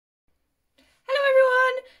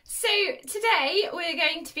today we're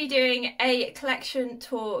going to be doing a collection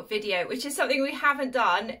tour video, which is something we haven't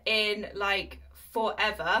done in like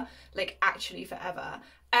forever, like actually forever.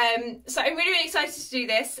 So I'm really excited to do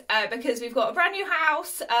this because we've got a brand new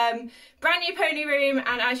house, brand new pony room,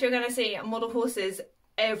 and as you're going to see, model horses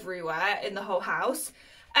everywhere in the whole house.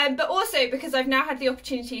 But also because I've now had the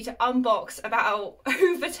opportunity to unbox about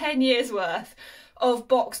over 10 years worth of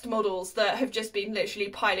boxed models that have just been literally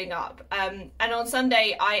piling up. And on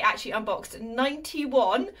Sunday I actually unboxed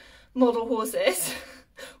 91 model horses,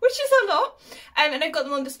 which is a lot, and I've got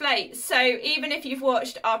them on display. So even if you've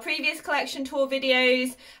watched our previous collection tour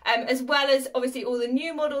videos, as well as obviously all the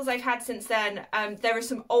new models I've had since then, there are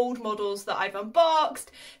some old models that I've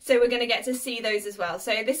unboxed, so we're going to get to see those as well.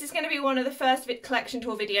 So this is going to be one of the first collection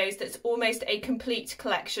tour videos that's almost a complete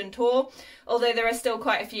collection tour, although there are still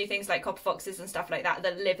quite a few things like copper foxes and stuff like that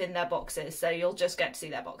that live in their boxes, so you'll just get to see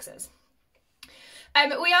their boxes.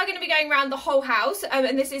 We are going to be going around the whole house,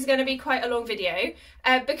 and this is going to be quite a long video.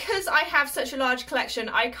 Because I have such a large collection,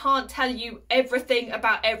 I can't tell you everything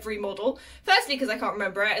about every model. Firstly, because I can't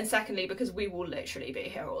remember it, and secondly, because we will literally be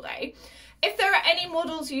here all day. If there are any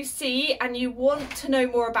models you see and you want to know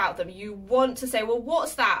more about them, you want to say, well,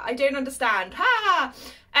 what's that? I don't understand. Ha!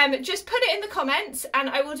 Just put it in the comments and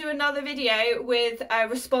I will do another video with a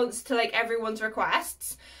response to like everyone's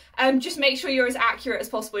requests. Just make sure you're as accurate as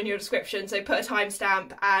possible in your description, so put a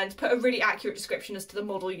timestamp and put a really accurate description as to the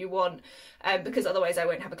model you want, because otherwise I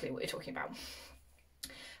won't have a clue what you're talking about.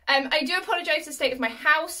 I do apologise for the state of my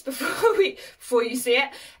house before you see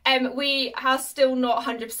it. We are still not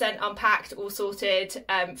 100% unpacked or sorted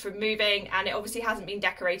from moving, and it obviously hasn't been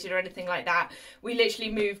decorated or anything like that. We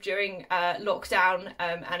literally moved during lockdown,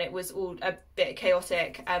 and it was all a bit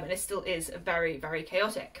chaotic, and it still is very, very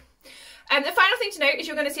chaotic. The final thing to note is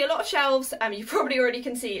you're going to see a lot of shelves, you probably already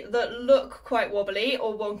can see, that look quite wobbly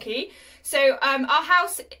or wonky. So our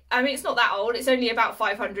house, I mean, it's not that old, it's only about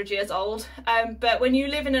 500 years old, but when you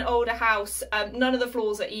live in an older house, none of the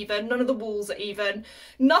floors are even, none of the walls are even,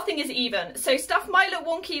 nothing is even. So stuff might look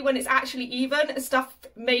wonky when it's actually even, stuff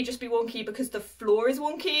may just be wonky because the floor is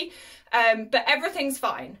wonky, but everything's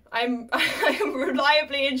fine. I am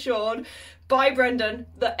reliably insured by Brendan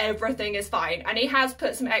that everything is fine, and he has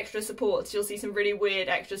put some extra supports. You'll see some really weird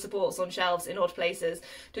extra supports on shelves in odd places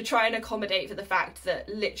to try and accommodate for the fact that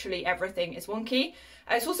literally everything is wonky.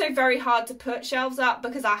 It's also very hard to put shelves up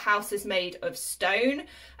because our house is made of stone,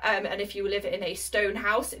 and if you live in a stone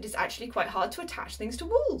house, it is actually quite hard to attach things to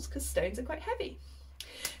walls because stones are quite heavy.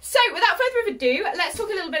 So without further ado, let's talk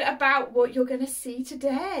a little bit about what you're going to see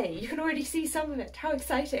today. You can already see some of it. How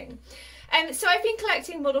exciting. So I've been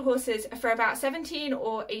collecting model horses for about 17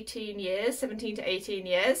 or 18 years, 17 to 18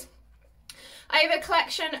 years. I have a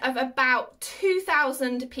collection of about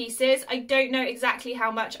 2,000 pieces. I don't know exactly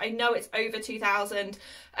how much. I know it's over 2,000,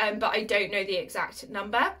 but I don't know the exact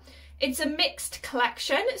number. It's a mixed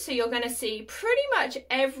collection, so you're going to see pretty much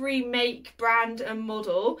every make, brand and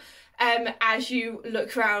model as you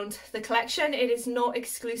look around the collection. It is not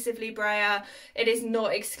exclusively Breyer, it is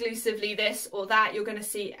not exclusively this or that, you're going to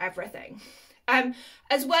see everything.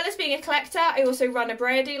 As well as being a collector, I also run a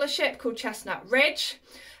Breyer dealership called Chestnut Ridge.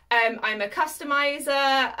 I'm a customizer,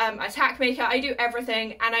 a tack maker, I do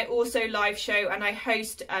everything, and I also live show and I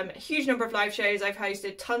host a huge number of live shows. I've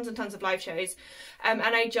hosted tons and tons of live shows, and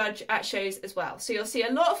I judge at shows as well. So you'll see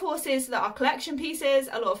a lot of horses that are collection pieces,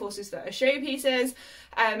 a lot of horses that are show pieces,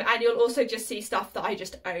 and you'll also just see stuff that I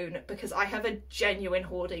just own because I have a genuine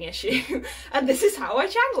hoarding issue and this is how I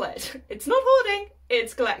channel it. It's not hoarding,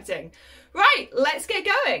 it's collecting. Right, let's get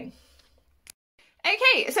going.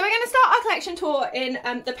 Okay, so we're going to start our collection tour in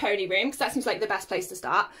the pony room because that seems like the best place to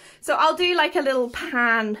start. So I'll do like a little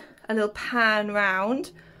pan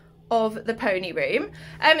round of the pony room.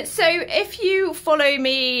 So if you follow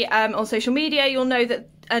me on social media, you'll know that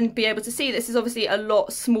and be able to see this is obviously a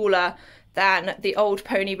lot smaller than the old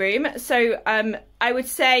pony room. So I would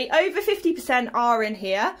say over 50% are in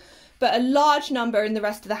here, but a large number in the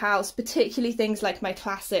rest of the house, particularly things like my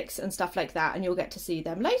classics and stuff like that, and you'll get to see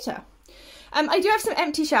them later. I do have some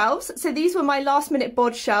empty shelves. So these were my last minute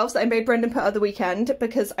bodge shelves that I made Brendan put up the weekend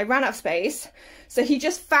because I ran out of space. So he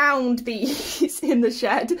just found these in the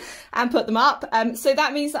shed and put them up. So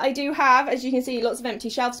that means that I do have, as you can see, lots of empty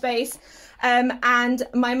shelf space. And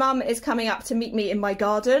my mum is coming up to meet me in my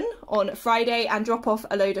garden on Friday and drop off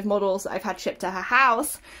a load of models that I've had shipped to her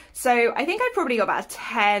house. So I think I've probably got about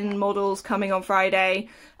 10 models coming on Friday,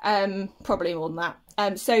 probably more than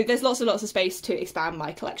that. So there's lots and lots of space to expand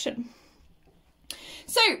my collection.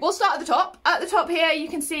 So we'll start at the top. At the top here you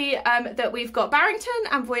can see that we've got Barrington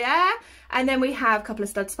and Voyeur, and then we have a couple of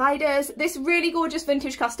stud spiders. This really gorgeous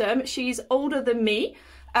vintage custom, she's older than me.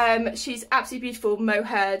 She's absolutely beautiful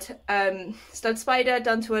mohair stud spider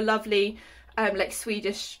done to a lovely like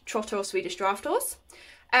Swedish trotter or Swedish draft horse.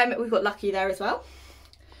 We've got Lucky there as well.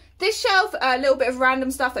 This shelf, a little bit of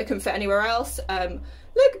random stuff that couldn't fit anywhere else.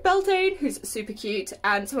 Look, Beltane, who's super cute,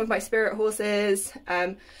 and some of my spirit horses.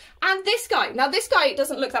 And this guy. Now this guy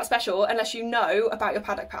doesn't look that special unless you know about your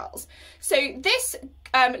paddock pals. So this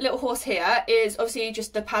little horse here is obviously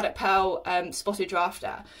just the paddock pal spotted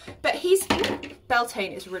drafter. But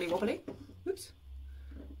Beltane is really wobbly. Oops.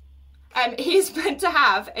 He's meant to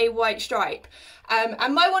have a white stripe.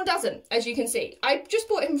 And my one doesn't, as you can see. I just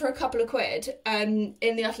bought him for a couple of quid in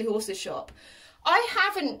the Utterly Horses shop. I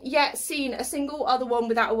haven't yet seen a single other one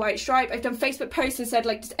without a white stripe. I've done Facebook posts and said,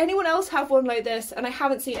 like, does anyone else have one like this? And I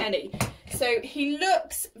haven't seen any. So he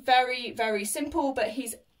looks very, very simple, but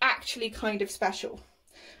he's actually kind of special.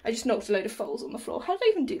 I just knocked a load of foals on the floor. How did I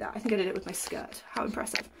even do that? I think I did it with my skirt. How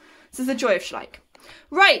impressive. This is the joy of Schleich.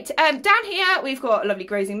 Right, down here we've got a lovely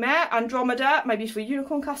grazing mare, Andromeda, my beautiful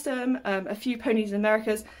unicorn custom, a few ponies in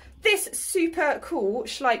Americas. This super cool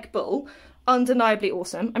Schleich bull. Undeniably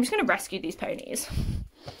awesome. I'm just going to rescue these ponies.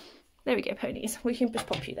 There we go, ponies. We can just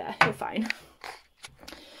pop you there. You're fine.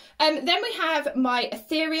 Then we have my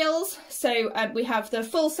ethereals. So we have the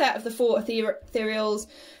full set of the 4 ethereals,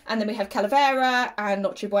 and then we have Calavera and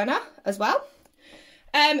Noche Buena as well.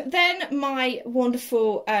 Then my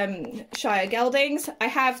wonderful Shire geldings. I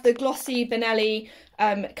have the glossy Benelli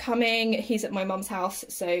coming. He's at my mum's house,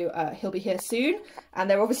 so he'll be here soon. And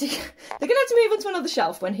they're obviously they're gonna have to move onto another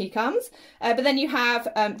shelf when he comes. But then you have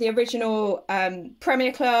the original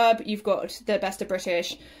Premier Club. You've got the Best of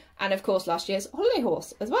British, and of course last year's holiday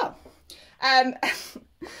horse as well.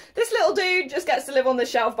 This little dude just gets to live on the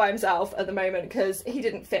shelf by himself at the moment because he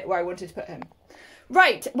didn't fit where I wanted to put him.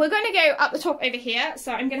 Right, we're going to go up the top over here,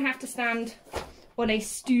 so I'm going to have to stand on a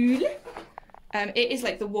stool. It is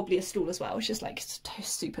like the wobbliest stool as well, which is like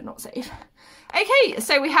super not safe. Okay,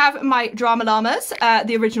 so we have my drama llamas,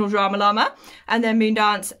 the original drama llama, and then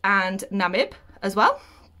Moondance and Namib as well.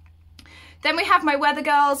 Then we have my weather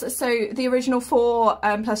girls, so the original 4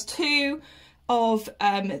 plus 2 of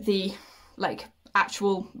the like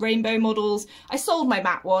actual rainbow models. I sold my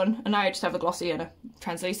matte one, and now I just have a glossy and a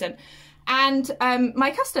translucent. And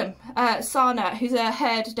my custom, Sana, who's a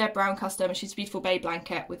haired Deb Brown custom, and she's a beautiful bay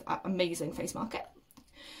blanket with amazing face market.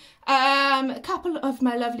 A couple of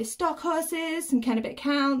my lovely stock horses, some Kennebec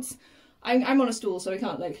counts. I'm on a stool, so I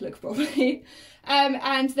can't like look properly.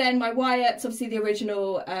 And then my Wyatts, obviously the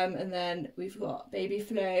original, and then we've got Baby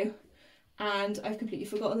Flo, and I've completely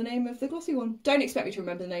forgotten the name of the glossy one. Don't expect me to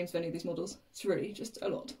remember the names of any of these models. It's really just a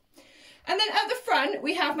lot. And then at the front,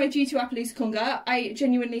 we have my G2 Appaloosa Conga. I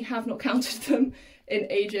genuinely have not counted them in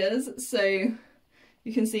ages. So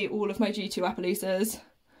you can see all of my G2 Appaloosas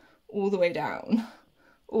all the way down.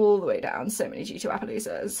 All the way down. So many G2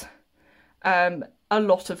 Appaloosas. A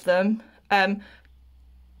lot of them.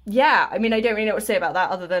 Yeah, I mean, I don't really know what to say about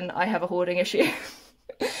that other than I have a hoarding issue.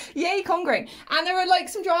 Yay, Congrain. And there are like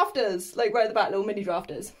some drafters, like right at the back, little mini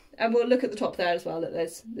drafters. And we'll look at the top there as well.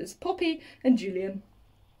 There's Poppy and Julian.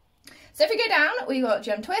 So if we go down, we've got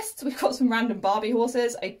Gem Twists, we've got some random Barbie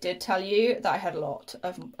horses. I did tell you that I had a lot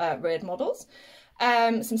of reared models.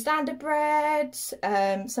 Some standard breds,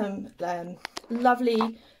 some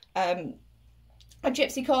lovely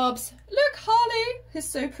gypsy cobs. Look, Harley is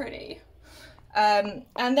so pretty. And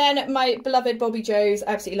then my beloved Bobby Joes.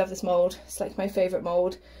 I absolutely love this mould. It's like my favourite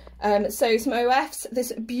mould. So some OFs,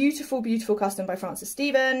 this beautiful, beautiful custom by Frances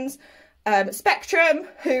Stevens. Spectrum,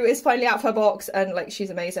 who is finally out of her box, and like she's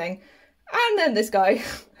amazing. And then this guy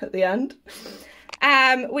at the end.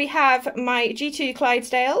 We have my G2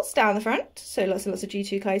 Clydesdales down the front. So lots and lots of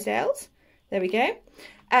G2 Clydesdales. There we go.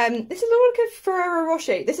 This is Lorca Ferrero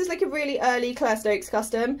Rocher. This is like a really early Claire Stokes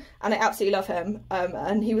custom, and I absolutely love him.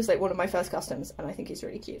 And he was like one of my first customs, and I think he's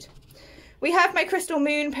really cute. We have my Crystal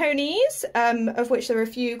Moon ponies, of which there are a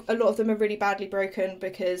few. A lot of them are really badly broken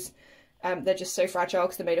because they're just so fragile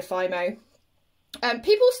because they're made of Fimo.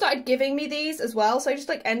 People started giving me these as well, so I just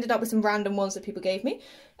like ended up with some random ones that people gave me,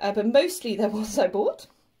 but mostly they're ones I bought.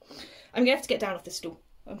 I'm gonna have to get down off this stool.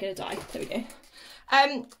 I'm gonna die. There we go.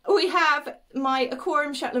 We have my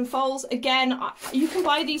Aquarium Shetland foals. Again, you can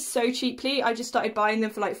buy these so cheaply. I just started buying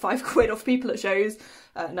them for like 5 quid off people at shows.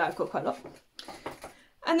 Now I've got quite a lot.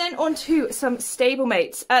 And then on to some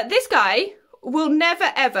stablemates. This guy will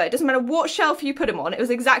never ever, it doesn't matter what shelf you put him on, it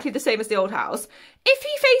was exactly the same as the old house. If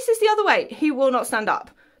he faces the other way, he will not stand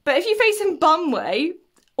up. But if you face him bum way,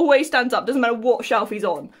 always stands up, doesn't matter what shelf he's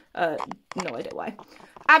on. No idea why.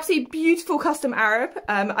 Absolutely beautiful custom Arab.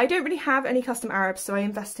 I don't really have any custom Arabs, so I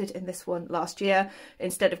invested in this one last year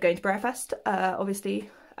instead of going to Breakfast. Obviously,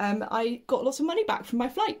 I got lots of money back from my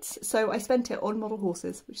flights, so I spent it on model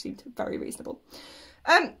horses, which seemed very reasonable.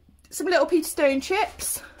 Some little Peterstone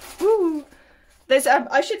chips. Ooh. There's,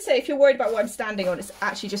 I should say, if you're worried about what I'm standing on, it's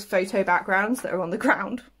actually just photo backgrounds that are on the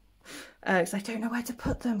ground. Because I don't know where to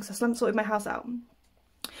put them, because I haven't sorted my house out.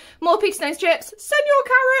 More Peterstone chips.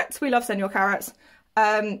 Senor carrots. We love Senor carrots.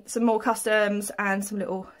 Some more customs and some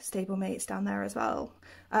little stablemates down there as well.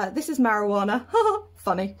 This is marijuana.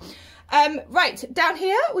 Funny. Right, down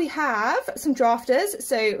here we have some drafters.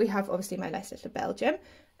 So we have obviously my nice little Belgium.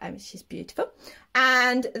 She's beautiful.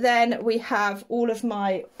 And then we have all of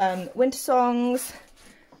my winter songs.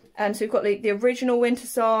 So we've got like the original winter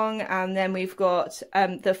song, and then we've got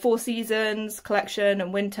the 4 Seasons collection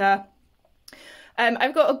and winter.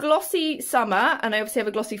 I've got a glossy summer, and I obviously have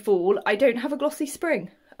a glossy fall. I don't have a glossy spring,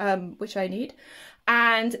 which I need.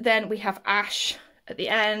 And then we have Ash at the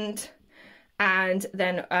end. And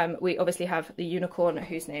then we obviously have the unicorn,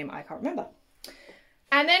 whose name I can't remember.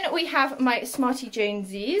 And then we have my Smarty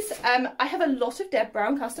Jonesies. I have a lot of Deb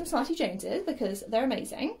Brown custom Smarty Joneses because they're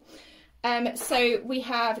amazing. So we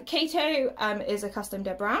have Kato is a custom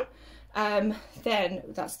Deb Brown. Then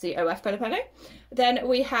that's the OF Pelopello. Then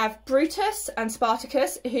we have Brutus and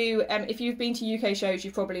Spartacus, who, if you've been to UK shows,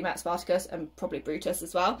 you've probably met Spartacus and probably Brutus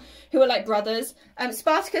as well, who are like brothers.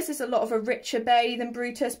 Spartacus is a lot of a richer bay than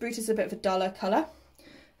Brutus. Brutus is a bit of a duller colour.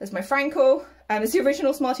 There's my Frankel. It's the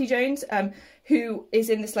original Smarty Jones, who is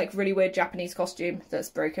in this like really weird Japanese costume that's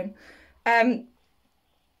broken.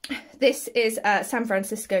 This is San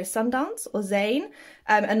Francisco Sundance, or Zane,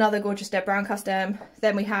 another gorgeous Deb Brown custom.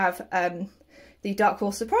 Then we have the Dark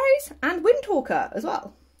Horse Surprise and Windtalker as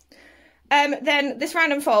well. Then this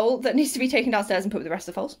random foal that needs to be taken downstairs and put with the rest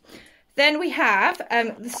of the foals. Then we have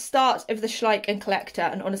the start of the Schleich and Collector,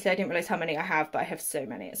 and honestly I didn't realise how many I have, but I have so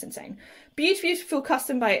many, it's insane. Beautiful, beautiful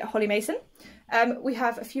custom by Holly Mason. We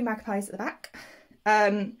have a few magpies at the back.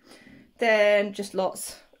 Then just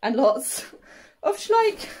lots and lots of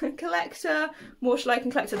Schleich and Collector, more Schleich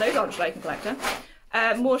and Collector. Those aren't Schleich and Collector.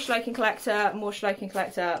 More Schleich and Collector, more Schleich and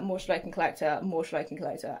Collector, more Schleich and Collector, more Schleich and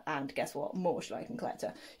Collector, and guess what? More Schleich and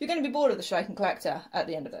Collector. You're going to be bored of the Schleich and Collector at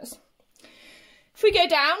the end of this. If we go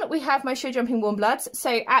down, we have my Show Jumping Warm Bloods.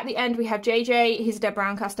 So at the end we have JJ, he's a Deb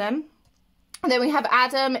Brown custom. And then we have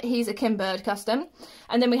Adam, he's a Kim Bird custom.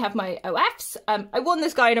 And then we have my OFs. I won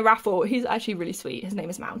this guy in a raffle. He's actually really sweet. His name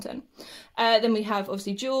is Mountain. Then we have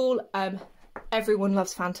obviously Jewel. Everyone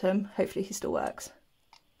loves Phantom. Hopefully he still works.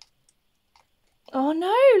 Oh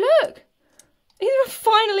no, look. He's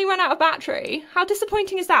finally run out of battery. How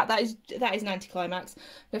disappointing is that? That is an anticlimax.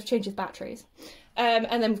 We have to change his batteries.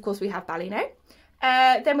 And then of course we have Balino.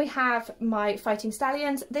 Then we have my Fighting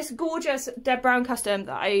Stallions. This gorgeous Deb Brown custom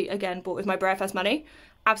that I, again, bought with my Breyerfest money.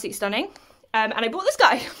 Absolutely stunning. And I bought this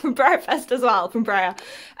guy from Breyerfest as well, from Breyer.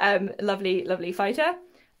 Lovely, lovely fighter.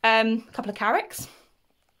 Couple of Carricks.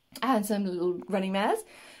 And some little running mares.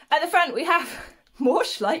 At the front we have more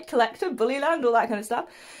Schleich Collector, Bullyland, all that kind of stuff.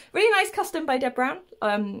 Really nice custom by Deb Brown.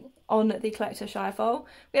 On the Collector Shire foal.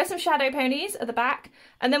 We have some shadow ponies at the back,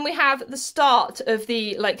 and then we have the start of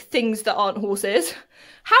the like things that aren't horses.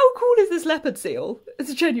 How cool is this leopard seal?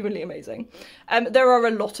 It's genuinely amazing. There are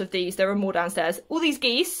a lot of these. There are more downstairs. All these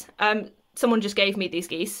geese. Someone just gave me these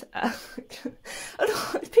geese.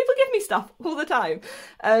 People give me stuff all the time,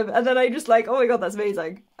 and then I just like, oh my god, that's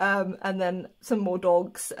amazing. And then some more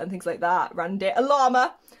dogs and things like that. Random a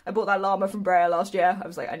llama. I bought that llama from Breyer last year. I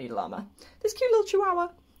was like, I need a llama. This cute little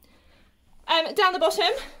chihuahua. Down the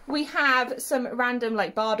bottom, we have some random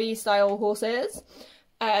like Barbie style horses.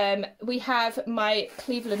 We have my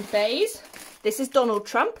Cleveland Bays. This is Donald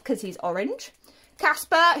Trump because he's orange.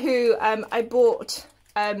 Casper, who I bought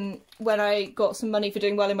when I got some money for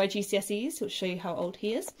doing well in my GCSEs, which will show you how old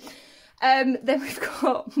he is. Then we've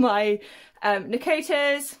got my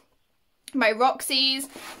Nakotas, my Roxy's.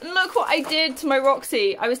 And look what I did to my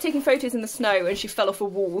Roxy. I was taking photos in the snow and she fell off a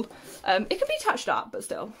wall. It can be touched up, but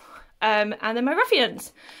still. And then my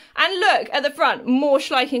Ruffians. And look, at the front, more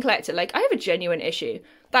Schleich and Collector. Like, I have a genuine issue.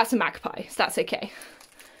 That's a magpie, so that's okay.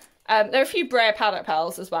 There are a few Breyer Paddock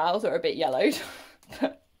Pals as well that are a bit yellowed. Look how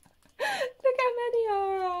many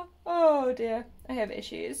are. Oh dear, I have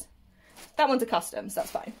issues. That one's a custom, so that's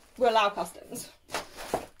fine. We'll allow customs.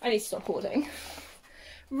 I need to stop hoarding.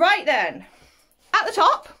 Right then, at the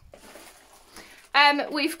top,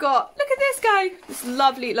 we've got, look at this guy. This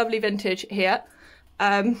lovely, lovely vintage here.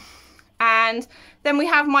 And then we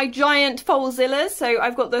have my giant Folzillas. So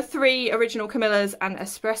I've got the 3 original Camillas and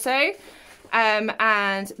Espresso.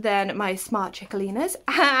 And then my Smart Chickolinas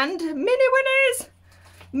and Mini Winnies.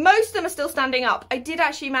 Most of them are still standing up. I did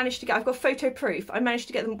actually manage to get, I've got photo proof, I managed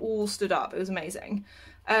to get them all stood up. It was amazing.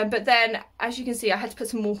 But then, as you can see, I had to put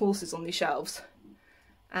some more horses on these shelves.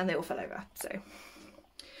 And they all fell over, so.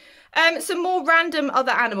 Some more random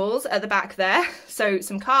other animals at the back there. So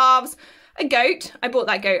some calves, a goat. I bought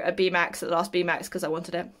that goat at BMAX, at the last BMAX, because I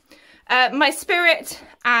wanted it. My spirit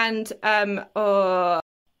and, but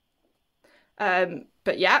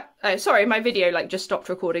yeah, sorry, my video like just stopped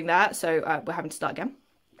recording there, so we're having to start again.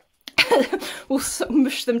 We'll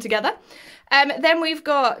smush them together. Then we've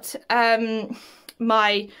got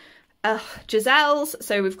my Giselles.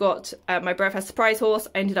 So we've got my Brevhurst Surprise Horse.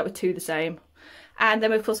 I ended up with 2 the same. And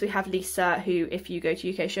then of course we have Lisa, who if you go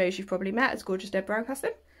to UK shows you've probably met. It's gorgeous Dead Brown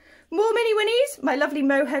custom. More Mini Winnies. My lovely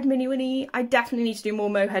Mohead Mini Winnie. I definitely need to do more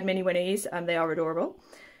Mohead Mini Winnies. They are adorable.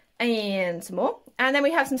 And some more. And then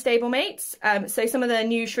we have some stable mates. So some of the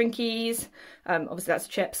new shrinkies. Obviously that's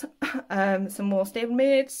chips. Some more stable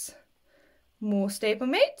mates. More stable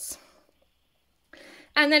mates.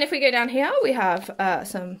 And then if we go down here, we have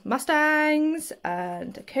some Mustangs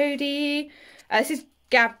and a Cody. This is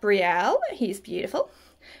Gabrielle. He's beautiful.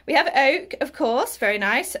 We have Oak, of course, very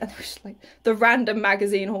nice. And there's like the random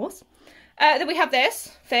magazine horse. Then we have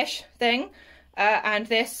this fish thing and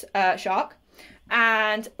this shark.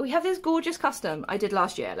 And we have this gorgeous custom I did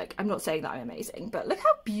last year. Like, I'm not saying that I'm amazing, but look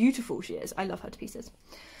how beautiful she is. I love her to pieces.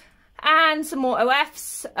 And some more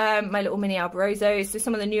OFs, my little mini Albarozos. So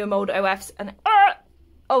some of the newer mould OFs and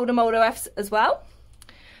older mould OFs as well.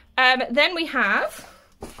 Then we have,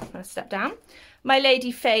 I'm going to step down, my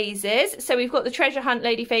Lady Phases. So we've got the Treasure Hunt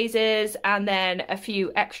Lady Phases and then a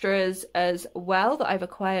few extras as well that I've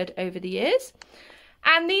acquired over the years.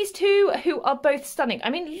 And these 2 who are both stunning. I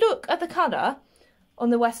mean, look at the colour on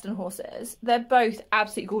the Western horses. They're both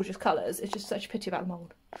absolutely gorgeous colours. It's just such a pity about the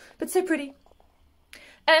mould. But so pretty.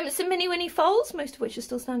 Some Mini Winnie foals, most of which are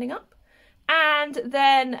still standing up. And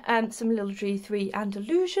then some little G3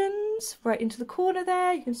 Andalusians right into the corner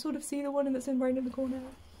there. You can sort of see the one that's right in the corner.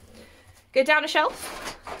 Go down a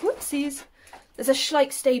shelf. Whoopsies. There's a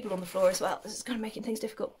Schleich stable on the floor as well. This is kind of making things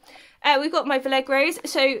difficult. We've got my Vallegros.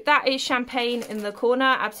 So that is Champagne in the corner.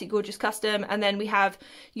 Absolutely gorgeous custom. And then we have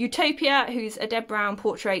Utopia, who's a Deb Brown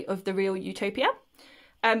portrait of the real Utopia.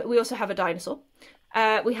 We also have a dinosaur.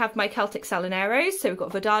 We have my Celtic Salineros. So we've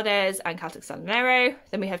got Verdades and Celtic Salinero.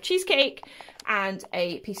 Then we have Cheesecake and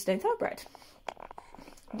a piece of stone thoroughbred.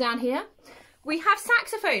 Down here, we have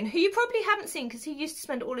Saxophone, who you probably haven't seen because he used to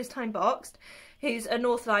spend all his time boxed. He's a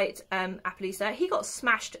Northlight Appaloosa. He got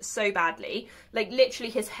smashed so badly, like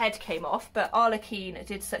literally his head came off, but Arla Keane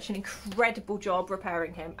did such an incredible job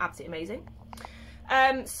repairing him. Absolutely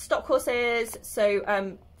amazing. Stock horses,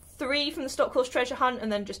 so 3 from the Stock Horse Treasure Hunt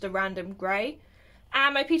and then just a random grey.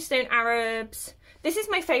 And my Peterstone Arabs. This is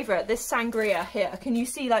my favourite, this Sangria here. Can you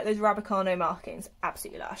see like those Rabicano markings?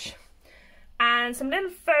 Absolutely lush. And some little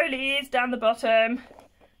folies down the bottom.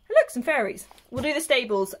 Look, some fairies. We'll do the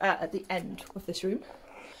stables at the end of this room.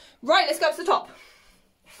 Right, let's go up to the top.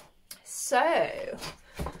 So,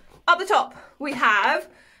 up the top we have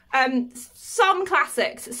some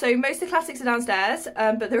classics. So most of the classics are downstairs,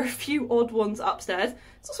 but there are a few odd ones upstairs.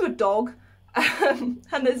 There's also a dog. And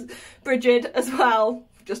there's Bridget as well,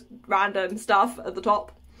 just random stuff at the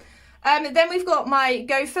top. Then we've got my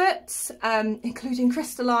Go-Foots, including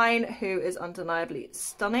Crystalline, who is undeniably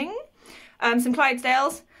stunning. Some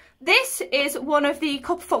Clydesdales. This is one of the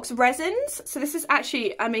Copper Fox resins. So this is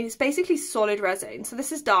actually, I mean, it's basically solid resin. So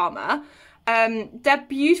this is Dharma. They're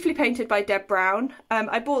beautifully painted by Deb Brown.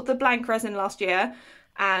 I bought the blank resin last year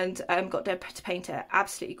and got Deb to paint it.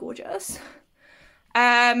 Absolutely gorgeous.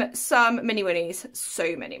 Some Mini Winnies,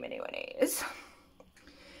 so many Mini Winnies.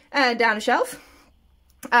 Down a shelf,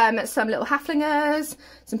 some little Halflingers,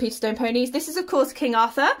 some Peterstone ponies. This is of course King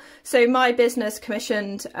Arthur. So my business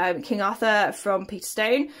commissioned King Arthur from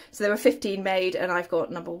Peterstone. So there were 15 made and I've got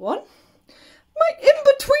number 1. My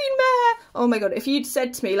in-between mare! Oh my god, if you'd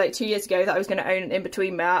said to me like 2 years ago that I was going to own an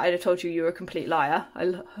in-between mare, I'd have told you you were a complete liar. I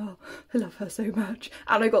love her so much.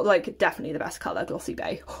 And I got like definitely the best colour, Glossy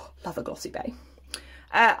Bay. Oh, love a Glossy Bay.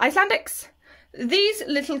 Icelandics. These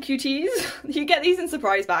little cuties, you get these in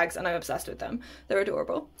surprise bags and I'm obsessed with them. They're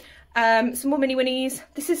adorable. Some more Mini Winnies.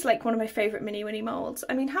 This is like one of my favourite Mini Winnie moulds.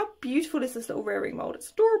 I mean, how beautiful is this little rearing mould?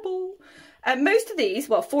 It's adorable. Most of these,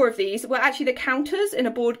 well 4 of these, were actually the counters in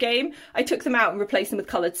a board game. I took them out and replaced them with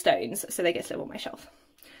coloured stones, so they get to live on my shelf.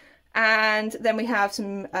 And then we have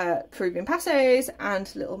some Peruvian Passos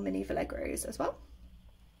and little mini Vallegros as well.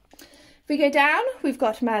 we go down, we've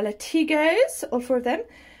got my Latigos, all 4 of them.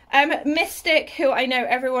 Mystic, who I know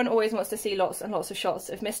everyone always wants to see lots and lots of shots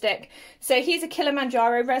of Mystic. So he's a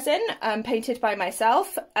Kilimanjaro resin, painted by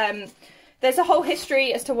myself. There's a whole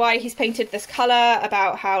history as to why he's painted this colour,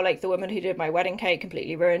 about how like the woman who did my wedding cake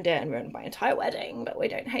completely ruined it and ruined my entire wedding, but we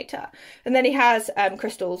don't hate her. And then he has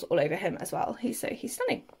crystals all over him as well. He's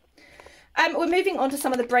stunning. We're moving on to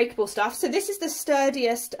some of the breakable stuff. So this is the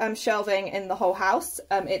sturdiest shelving in the whole house.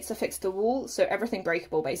 It's affixed to the wall, so everything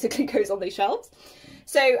breakable basically goes on these shelves.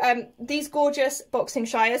 So these gorgeous boxing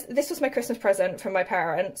shires. This was my Christmas present from my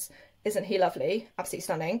parents. Isn't he lovely? Absolutely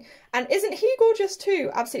stunning. And isn't he gorgeous too?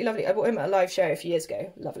 Absolutely lovely. I bought him at a live show a few years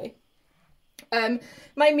ago. Lovely.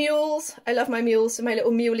 My mules. I love my mules. So my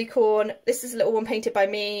little muley corn. This is a little one painted by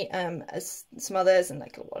me, as some others, and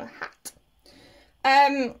like a little hat.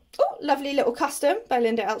 Oh, lovely little custom by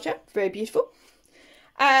Linda Elcher. Very beautiful.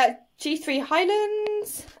 G3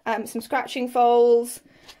 Highlands. Some scratching foals.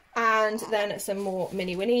 And then some more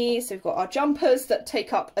mini winnies. So we've got our jumpers that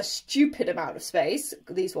take up a stupid amount of space,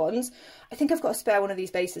 these ones. I think I've got a spare one of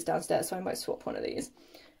these bases downstairs, so I might swap one of these.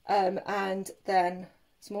 And then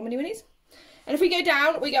some more mini winnies. And if we go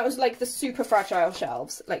down, we get like the super fragile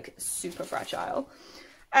shelves, like super fragile.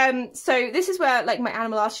 So this is where like my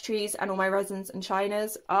animal artistries and all my resins and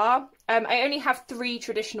shiners are. I only have 3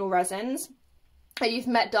 traditional resins. You've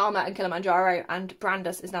met Dharma and Kilimanjaro, and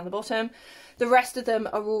Brandus is down the bottom. The rest of them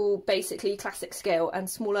are all basically classic scale and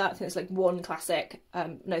smaller. I think there's like 1 classic,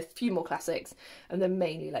 no, a few more classics, and then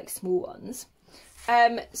mainly like small ones.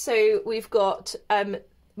 So we've got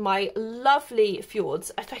my lovely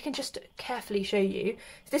fjords. If I can just carefully show you.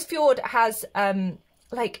 This fjord has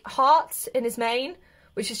like hearts in his mane,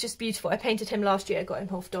 which is just beautiful. I painted him last year, got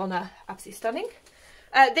him off Donna, absolutely stunning.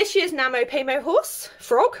 This year's Namo Pamo horse,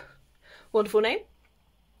 frog, wonderful name.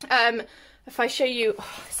 If I show you,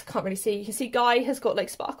 oh, I can't really see, you can see Guy has got like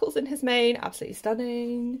sparkles in his mane, absolutely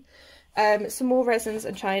stunning. Some more resins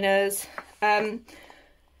and chinas.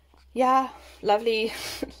 Yeah, lovely.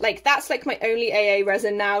 Like that's like my only AA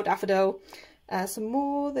resin now, Daffodil. Some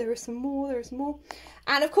more, there is some more, there is some more.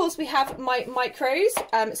 And of course we have my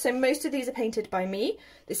micros. So most of these are painted by me.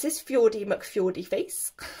 This is Fjordy McFjordy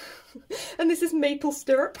Face. And this is Maple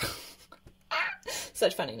Stirrup.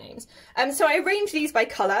 Such funny names. So I arranged these by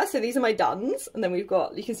colour. So these are my duns, and then we've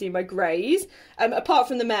got, you can see my greys, apart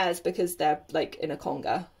from the mares because they're like in a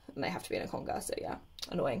conga and they have to be in a conga, so yeah,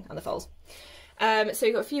 annoying, and the foals. So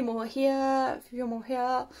we've got a few more here, a few more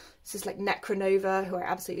here. This is like Necronova, who I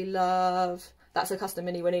absolutely love. That's a custom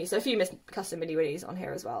mini winnie, so a few custom mini winnies on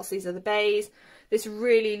here as well. So these are the bays. This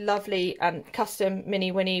really lovely custom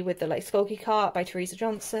mini winnie with the like Skulky cart by Teresa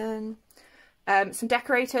Johnson. Some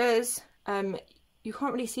decorators. You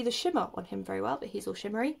can't really see the shimmer on him very well, but he's all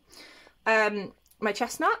shimmery. My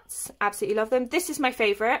chestnuts, absolutely love them. This is my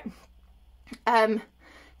favourite.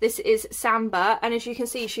 This is Samba, and as you can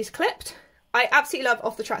see, she's clipped. I absolutely love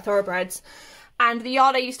off the track thoroughbreds. And the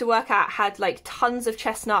yard I used to work at had like tons of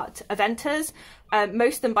chestnut Aventas,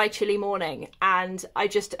 most of them by Chilly Morning. And I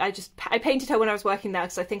painted her when I was working there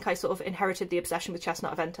because I think I sort of inherited the obsession with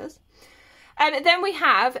chestnut Aventas. Then we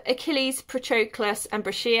have Achilles, Patroclus and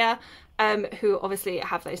Brachia, who obviously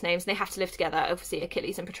have those names, and they have to live together. Obviously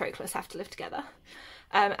Achilles and Patroclus have to live together.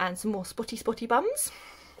 And some more spotty bums.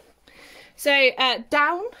 So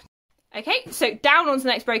down. Okay, so down onto the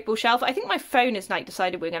next breakable shelf. I think my phone has like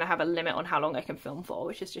decided we're going to have a limit on how long I can film for,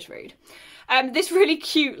 which is just rude. This really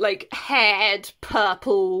cute like haired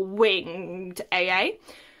purple winged AA.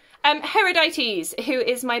 Herodotes, who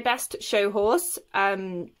is my best show horse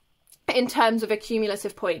in terms of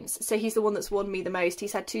accumulative points. So he's the one that's won me the most.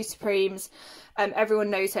 He's had 2 Supremes. Everyone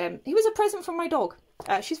knows him. He was a present from my dog.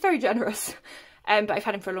 She's very generous, but I've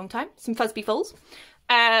had him for a long time. Some Fuzby Foals.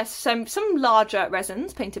 Some larger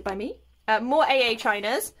resins painted by me, more AA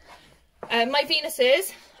chinas, my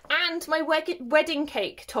Venuses, and my wedding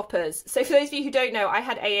cake toppers. So for those of you who don't know, I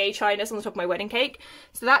had AA chinas on the top of my wedding cake.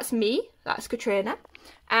 So that's me, that's Katrina,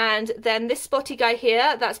 and then this spotty guy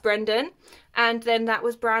here, that's Brendan, and then that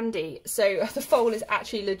was Brandy. So the foal is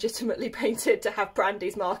actually legitimately painted to have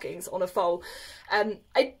Brandy's markings on a foal.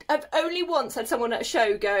 I've only once had someone at a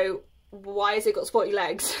show go, "Why has it got spotty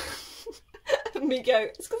legs?" And me go,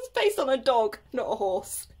 "It's because it's based on a dog, not a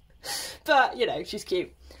horse." But, you know, she's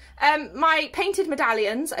cute. My painted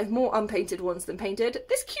medallions, I have more unpainted ones than painted.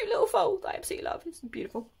 This cute little foal that I absolutely love, it's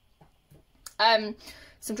beautiful.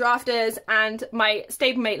 Some drafters, and my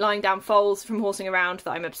stablemate lying down foals from horsing around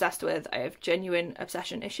that I'm obsessed with. I have genuine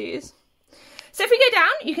obsession issues. So if we go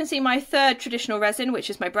down, you can see my 3rd traditional resin, which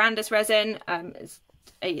is my Brandus resin. It's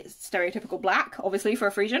a stereotypical black, obviously, for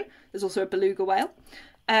a Frisian. There's also a beluga whale.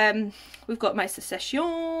 We've got my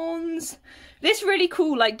Secessions. This really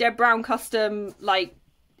cool, like, Deb Brown custom, like,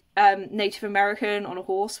 Native American on a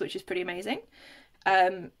horse, which is pretty amazing.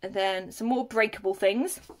 And then some more breakable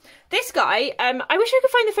things. This guy, I wish I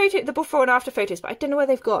could find the before and after photos, but I don't know where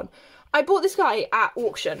they've gone. I bought this guy at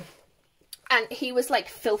auction, and he was like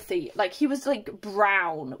filthy, like he was like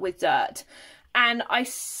brown with dirt. And I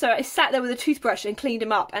sat there with a toothbrush and cleaned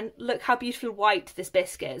him up, and look how beautiful white this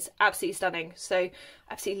bisque is. Absolutely stunning. So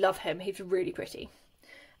absolutely love him. He's really pretty.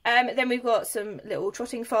 Then we've got some little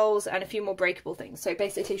trotting foals and a few more breakable things. So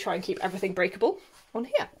basically try and keep everything breakable on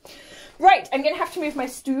here. Right, I'm going to have to move my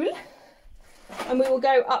stool, and we will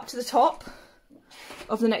go up to the top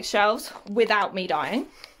of the next shelves without me dying.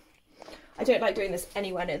 I don't like doing this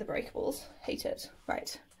anywhere near the breakables. Hate it.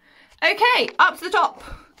 Right. Okay, up to the top.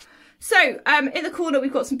 So, in the corner,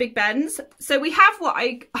 we've got some big bends. So we have what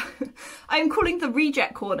I'm calling the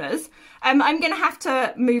reject corners. I'm going to have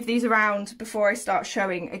to move these around before I start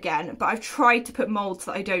showing again, but I've tried to put moulds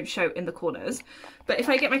that I don't show in the corners. But if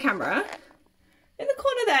I get my camera, in the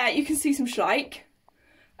corner there, you can see some schleich.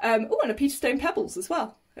 Oh, and a Peter Stone pebbles as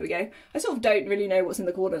well. There we go. I sort of don't really know what's in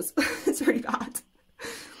the corners. It's really bad.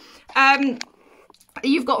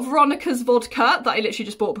 You've got Veronica's vodka that I literally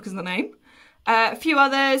just bought because of the name. A few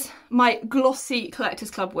others, my glossy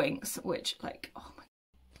Collectors Club wings, which, like, oh my,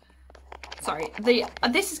 sorry,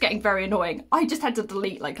 this is getting very annoying. I just had to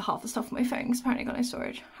delete like half the stuff on my phone because apparently I got no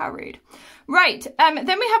storage. How rude. Right,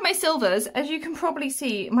 then we have my silvers. As you can probably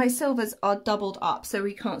see, my silvers are doubled up, so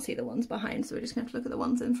we can't see the ones behind, so we're just going to look at the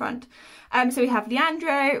ones in front. So we have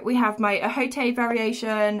Leandro, we have my Ajote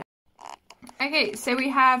variation. Okay, so we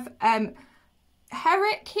have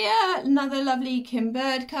Herrick here, another lovely Kim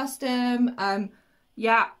Bird custom.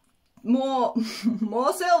 Yeah, more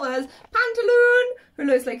silvers. Pantaloon, who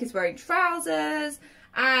looks like he's wearing trousers.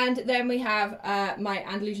 And then we have my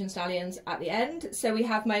Andalusian stallions at the end. So we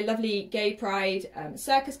have my lovely Gay Pride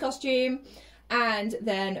circus costume. And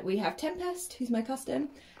then we have Tempest, who's my custom.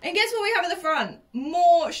 And guess what we have at the front?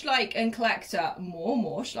 More Schleich and Collector.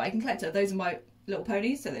 More Schleich and Collector. Those are my little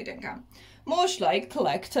ponies, so they don't count. More Schleich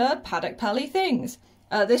Collector Paddock Pally things.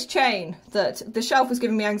 This chain that the shelf was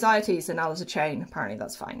giving me anxiety, so now there's a chain. Apparently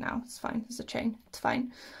that's fine now. It's fine. It's a chain. It's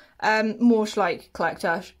fine. More Schleich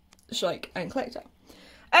Collector, Schleich and Collector.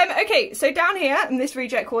 Okay, so down here in this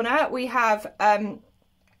reject corner, we have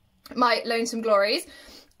my Lonesome Glories.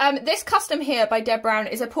 This custom here by Deb Brown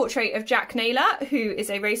is a portrait of Jack Naylor, who is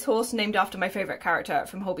a racehorse named after my favourite character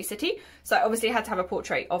from Holby City. So I obviously had to have a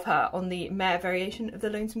portrait of her on the mare variation of the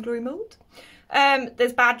Lonesome Glory mould.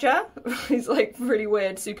 There's Badger, who's like really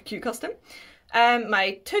weird, super cute custom.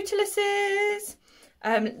 My Totalises.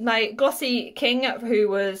 My Glossy King, who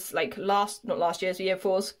was like not last year's, the year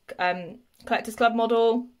before's Collectors Club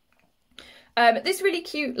model. This really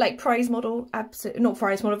cute like prize model, not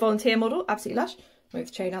prize model, volunteer model, absolutely lush. Move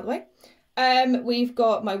the chain out of the way. We've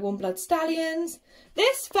got my Warm Blood Stallions.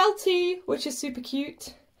 This Felty, which is super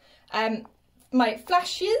cute. My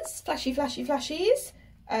flashies, flashies,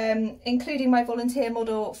 including my volunteer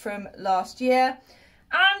model from last year.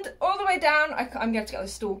 And all the way down, I'm going to have to get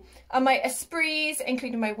this stool. My Esprits,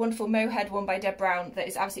 including my wonderful mohair one by Deb Brown that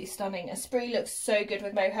is absolutely stunning. Esprit looks so good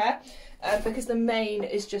with mohair because the mane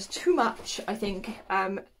is just too much, I think,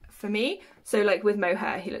 for me. So like with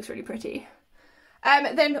mohair, he looks really pretty.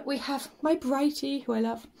 Then we have my Brighty, who I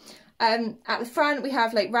love. At the front, we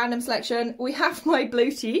have like random selection. We have my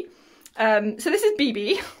Bloaty. So this is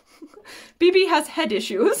BB. BB has head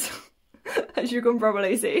issues, as you can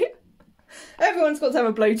probably see. Everyone's got to have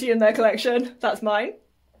a Bloaty in their collection. That's mine.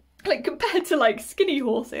 Like compared to like Skinny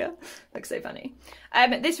Horse here. Looks so funny.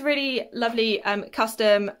 This really lovely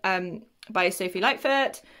custom by Sophie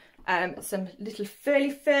Lightfoot. Some little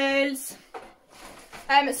furly furls.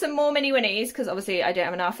 Some more mini winnies, because obviously I don't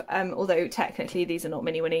have enough, although technically these are not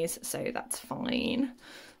mini winnies, so that's fine.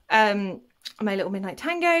 My little Midnight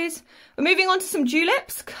Tangos. We're moving on to some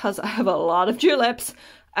tulips, because I have a lot of tulips.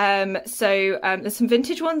 There's some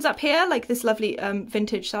vintage ones up here, like this lovely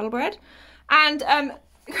vintage saddlebred. And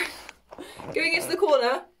going into the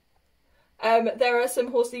corner, there are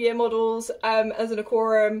some Horse of the Year models as an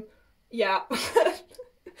aquarium. Yeah.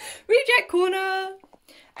 Reject corner.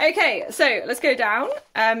 Okay, so let's go down.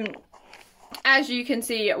 As you can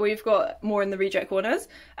see, we've got more in the reject corners.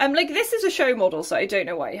 Like this is a show model, so I don't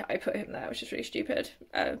know why I put him there, which is really stupid.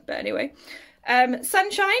 But anyway,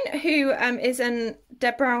 Sunshine, who is an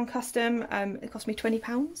Deb Brown custom. It cost me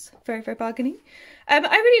 £20. Very, very bargaining. I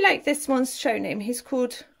really like this one's show name. He's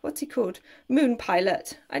called, what's he called? Moon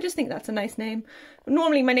Pilot. I just think that's a nice name.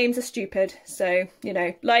 Normally my names are stupid, so, you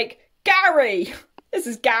know, like Gary. This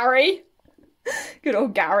is Gary. Good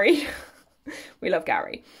old Gary. We love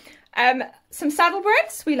Gary. Some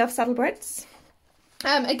saddlebreds. We love saddlebreds.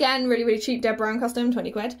 Again, really, really cheap Deb Brown custom,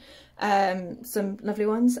 20 quid. Some lovely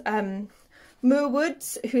ones.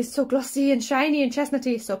 Moorwoods, who is so glossy and shiny and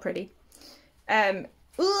chestnutty, so pretty.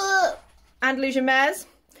 Andalusian mares.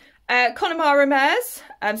 Connemara mares.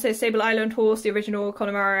 So Sable Island Horse, the original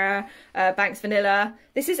Connemara, Banks Vanilla.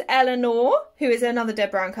 This is Eleanor, who is another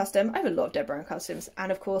Deb Brown custom. I have a lot of Deb Brown customs.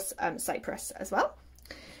 And of course, Cypress as well.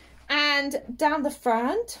 And down the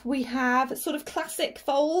front, we have sort of classic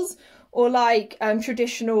foals, or like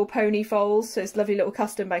traditional pony foals. So it's lovely little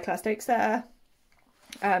custom by Claire Stokes there.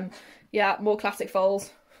 Yeah, more classic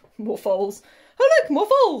foals. More foals. Oh look, more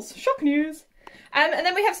foals! Shock news! And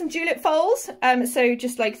then we have some julep foals. So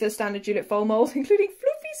just like the standard julep foal mould, including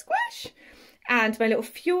Fluffy Squish. And my little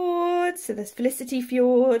fjord. So there's Felicity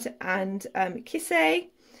Fjord and Kissay.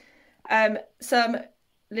 Some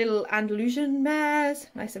little Andalusian mares.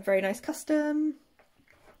 Nice and very nice custom.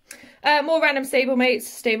 More random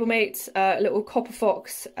stablemates, little Copper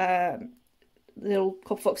Fox, little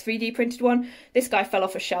Copper Fox 3D printed one. This guy fell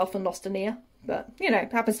off a shelf and lost an ear, but you know,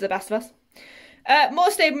 happens to the best of us. More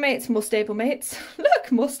stablemates.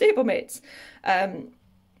 Look, more stablemates.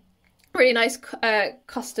 Really nice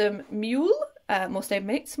custom mule. More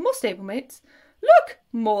stablemates. Look,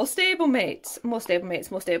 more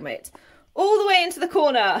stablemates. All the way into the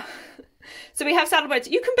corner. So we have saddlebreds.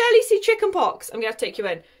 You can barely see chicken pox. I'm gonna have to take you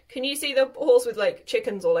in. Can you see the horse with like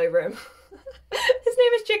chickens all over him? His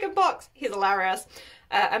name is Chicken Pox. He's hilarious.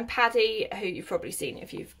 And Paddy, who you've probably seen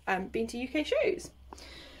if you've been to UK shows.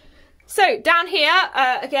 So down here,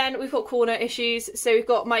 again, we've got corner issues. So we've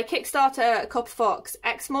got my Kickstarter Copper Fox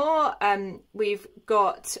Exmoor. We've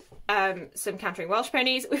got some Cantering Welsh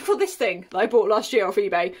ponies. We've got this thing that I bought last year off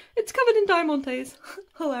eBay. It's covered in diamantes.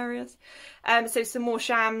 Hilarious. So some more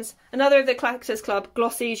shams. Another of the Collectors Club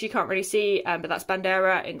glossies you can't really see, but that's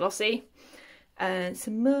Bandera in glossy. And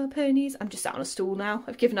some more ponies. I'm just sat on a stool now.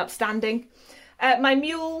 I've given up standing. My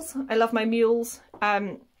mules. I love my mules.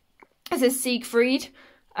 This is Siegfried.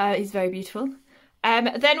 He's very beautiful.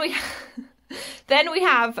 Then we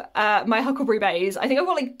have my Huckleberry bays. I think I've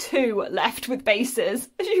got like 2 left with bases,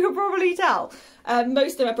 as you can probably tell.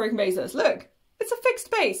 Most of them are broken bases. Look, it's a fixed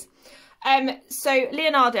base. So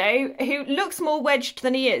Leonardo, who looks more wedged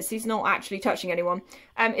than he is, he's not actually touching anyone,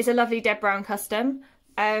 is a lovely Deb Brown custom.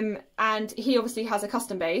 And he obviously has a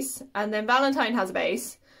custom base. And then Valentine has a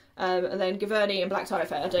base. And then Giverny and Black Tie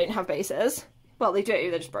Fair don't have bases. Well, they do,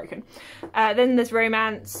 they're just broken. Then there's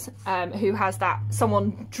Romance, who has that,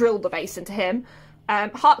 someone drilled the base into him.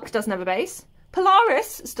 Huck doesn't have a base.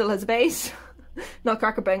 Polaris still has a base.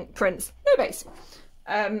 Nutcracker Prince, no base.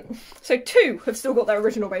 So 2 have still got their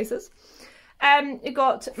original bases. You've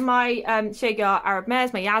got my Shagar Arab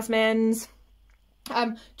mares, my Yasmins.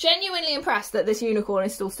 Genuinely impressed that this unicorn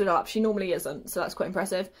is still stood up. She normally isn't, so that's quite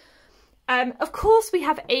impressive. Of course we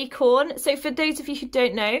have Acorn. So for those of you who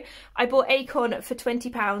don't know, I bought Acorn for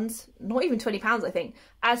 £20, not even £20 I think,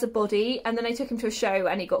 as a body, and then I took him to a show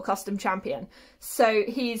and he got custom champion. So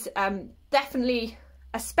he's definitely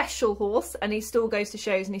a special horse, and he still goes to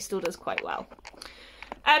shows and he still does quite well.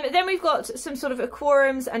 Then we've got some sort of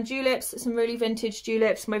aquariums and juleps, some really vintage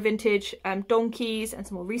juleps, my vintage donkeys and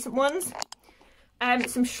some more recent ones.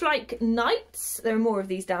 Some Schleich Knights, there are more of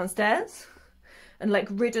these downstairs. And like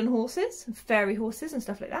ridden horses, and fairy horses and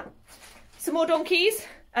stuff like that. Some more donkeys.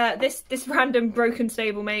 This random broken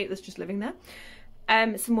stablemate that's just living there.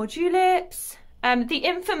 Some more juleps. The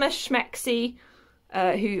infamous Schmexy,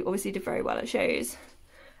 who obviously did very well at shows.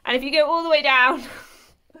 And if you go all the way down,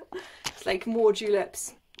 it's like more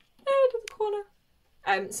juleps. To the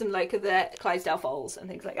corner. Some like the Clydesdale foals and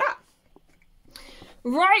things like that.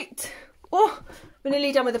 Right. Oh, we're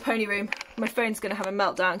nearly done with the pony room. My phone's going to have a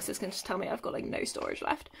meltdown because it's going to just tell me I've got like no storage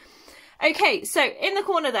left. Okay, so in the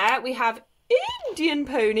corner there we have Indian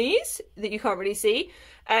ponies that you can't really see.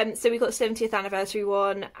 So we've got the 70th anniversary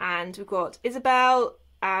one, and we've got Isabel,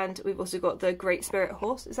 and we've also got the Great Spirit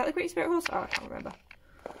horse. Is that the Great Spirit horse? Oh, I can't remember.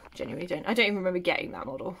 Genuinely don't. I don't even remember getting that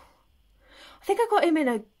model. I think I got him in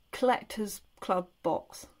a Collectors Club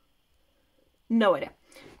box. No idea.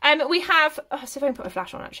 We have, oh, so if I can put my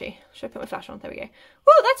flash on actually. Should I put my flash on? There we go.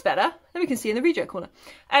 Oh, that's better. Then we can see in the reject corner.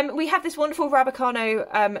 We have this wonderful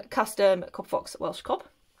Rabicano custom Copper Fox Welsh Cob.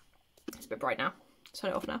 It's a bit bright now.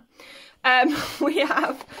 turn it off now. We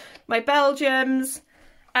have my Belgiums,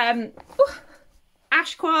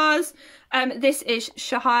 Ashquas. This is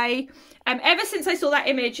Shahai. Ever since I saw that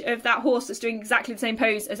image of that horse that's doing exactly the same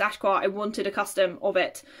pose as Ashqua, I wanted a custom of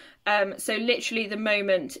it. So literally the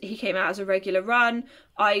moment he came out as a regular run,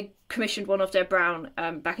 I commissioned one of Deb Brown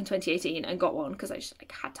back in 2018 and got one because I just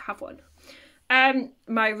had to have one.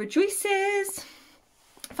 My Rejoices,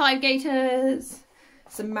 5 Gators,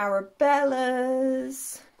 some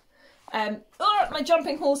Marabellas, my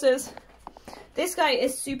jumping horses. This guy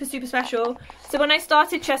is super, super special. So when I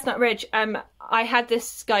started Chestnut Ridge, I had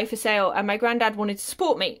this guy for sale and my granddad wanted to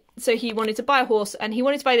support me. So he wanted to buy a horse and he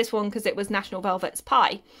wanted to buy this one because it was National Velvet's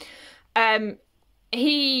Pie.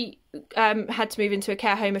 He had to move into a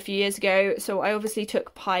care home a few years ago, so I obviously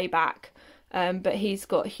took Pie back. But he's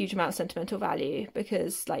got a huge amount of sentimental value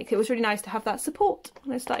because like it was really nice to have that support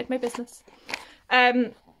when I started my business.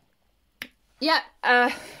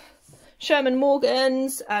 Sherman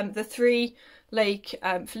Morgans, the 3 like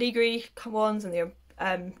filigree ones, and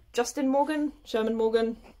the Justin Morgan, Sherman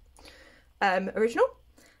Morgan original.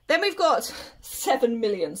 Then we've got 7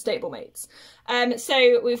 million stablemates.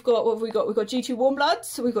 So we've got, what have we got? We've got G2 Warm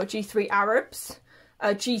Bloods, we've got G3 Arabs,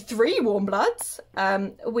 G3 Warm Bloods.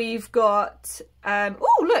 We've got,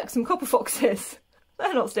 oh look, some Copper Foxes.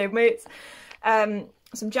 They're not stablemates.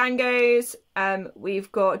 Some Djangos.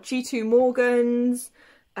 We've got G2 Morgans.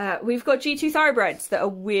 We've got G2 Thoroughbreds that are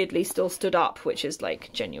weirdly still stood up, which is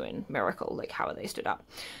like genuine miracle. Like, how are they stood up?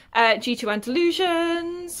 G2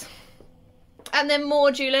 Andalusians. And then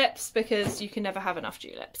more Juleps, because you can never have enough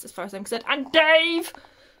Juleps as far as I'm concerned. And Dave,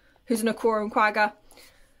 who's an Aquarium Quagga.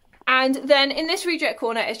 And then in this reject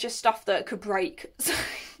corner is just stuff that could break.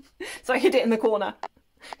 So I hid it in the corner.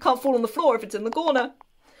 Can't fall on the floor if it's in the corner.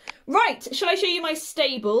 Right, shall I show you my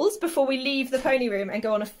stables before we leave the pony room and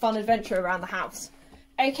go on a fun adventure around the house?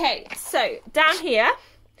 Okay, so down here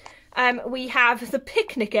we have the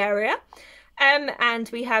picnic area, and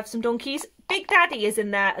we have some donkeys. Big Daddy is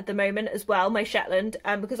in there at the moment as well, my Shetland,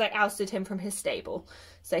 because I ousted him from his stable,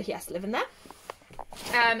 so he has to live in there.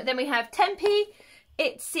 Then we have Tempe,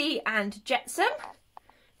 Itzy and Jetsam.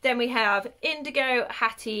 Then we have Indigo,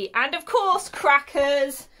 Hattie, and of course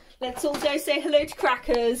Crackers. Let's also say hello to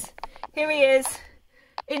Crackers. Here he is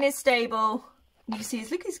in his stable. You can see,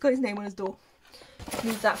 look, he's got his name on his door.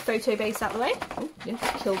 Move that photo base out of the way. Oh, yeah,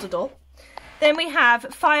 killed a doll. Then we have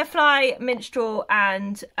Firefly, Minstrel,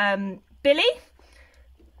 and Billy.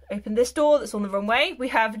 Open this door that's on the wrong way. We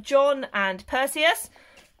have John and Perseus,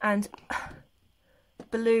 and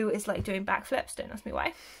Baloo is like doing backflips. Don't ask me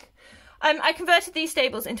why. I converted these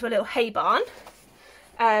stables into a little hay barn.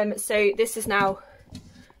 So this is now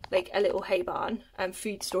like a little hay barn,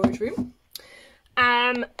 food storage room.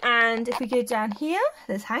 And if we go down here,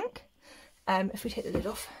 there's Hank. If we take the lid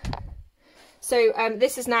off. So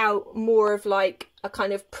this is now more of like a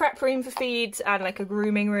kind of prep room for feeds and like a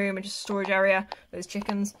grooming room and just a storage area for those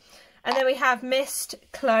chickens. And then we have Mist,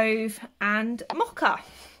 Clove and Mocha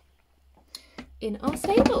in our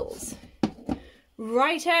stables.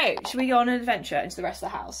 Righto, should we go on an adventure into the rest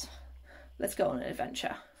of the house? Let's go on an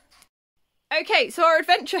adventure. Okay, so our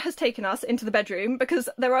adventure has taken us into the bedroom because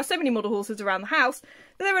there are so many model horses around the house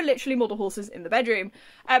that there are literally model horses in the bedroom.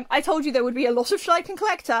 I told you there would be a lot of Schleichen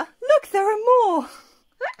Collector. Look, there are more!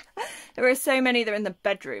 There are so many that are in the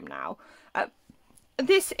bedroom now.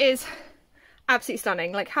 This is absolutely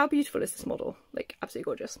stunning. Like, how beautiful is this model? Like, absolutely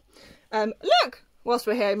gorgeous. Look! Whilst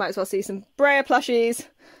we're here, you might as well see some Breyer plushies,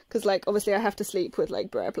 because, like, obviously I have to sleep with,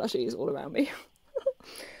 like, Breyer plushies all around me.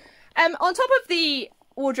 On top of the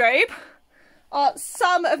wardrobe are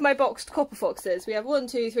some of my boxed Copper Foxes. We have 1,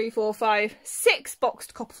 2, 3, 4, 5, 6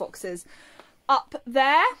 boxed Copper Foxes up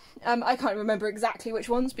there. I can't remember exactly which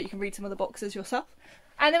ones, but you can read some of the boxes yourself.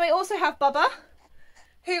 And then we also have Bubba,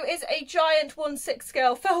 who is a giant 1/6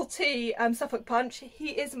 scale Felty Suffolk Punch.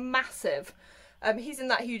 He is massive. He's in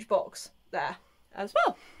that huge box there as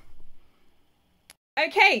well.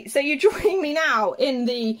 Okay, so you're joining me now in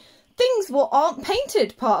the things what aren't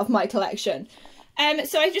painted part of my collection.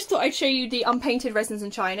 So I just thought I'd show you the unpainted resins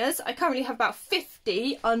and chinas. I currently have about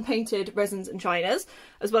 50 unpainted resins and chinas,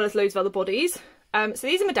 as well as loads of other bodies. So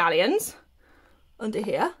these are medallions under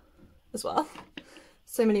here as well.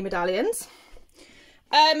 So many medallions.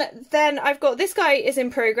 Then I've got, this guy is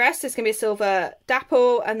in progress. It's going to be a silver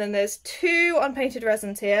dapple. And then there's 2 unpainted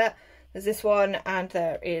resins here. There's this one and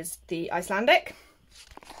there is the Icelandic.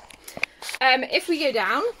 If we go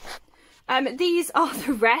down, these are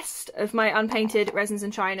the rest of my unpainted resins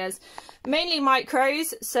and chinas, mainly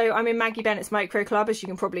micros. So I'm in Maggie Bennett's Micro Club, as you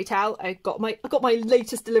can probably tell. I got my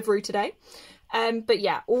latest delivery today. But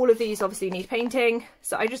yeah, all of these obviously need painting,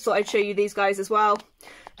 so I just thought I'd show you these guys as well.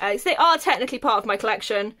 So they are technically part of my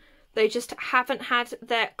collection, they just haven't had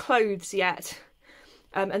their clothes yet.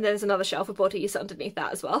 And there's another shelf of bodies underneath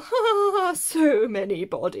that as well. So many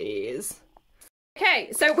bodies.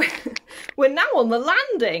 Okay, so we're now on the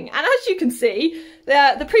landing, and as you can see,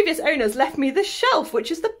 the previous owners left me this shelf,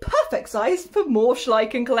 which is the perfect size for more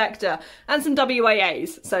Schleichen Collector, and some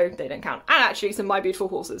WAAs, so they don't count, and actually some My Beautiful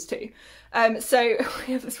Horses too. So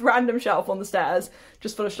we have this random shelf on the stairs,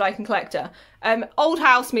 just full of Schleichen Collector. Old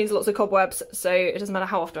house means lots of cobwebs, so it doesn't matter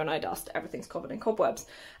how often I dust, everything's covered in cobwebs.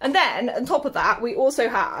 And then, on top of that, we also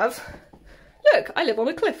have, look, I live on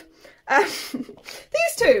a cliff.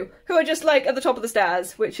 These two, who are just like at the top of the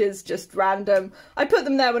stairs, which is just random. I put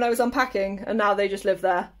them there when I was unpacking, and now they just live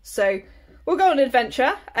there. So we'll go on an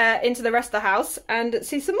adventure into the rest of the house and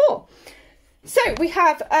see some more. So we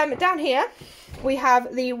have, down here, we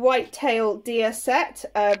have the whitetail deer set.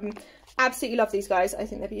 Absolutely love these guys. I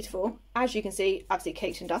think they're beautiful. As you can see, absolutely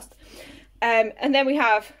caked in dust. And then we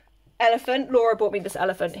have elephant. Laura bought me this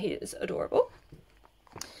elephant. He is adorable.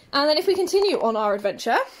 And then if we continue on our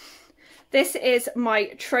adventure, this is my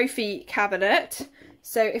trophy cabinet.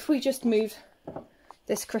 So if we just move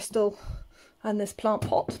this crystal and this plant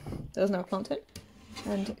pot, there's no plant in,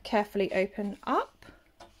 and carefully open up.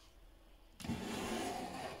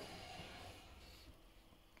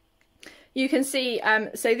 You can see,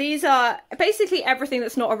 so these are basically everything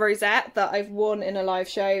that's not a rosette that I've worn in a live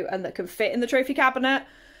show and that can fit in the trophy cabinet.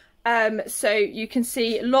 So you can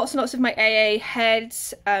see lots and lots of my AA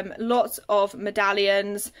heads, lots of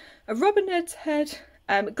medallions, a robinet's head,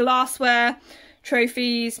 glassware,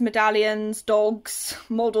 trophies, medallions, dogs,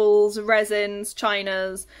 models, resins,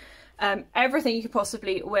 chinas, everything you could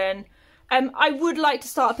possibly win. I would like to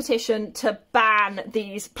start a petition to ban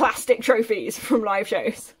these plastic trophies from live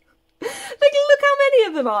shows. Like, look how many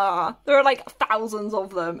of them are. There are like thousands of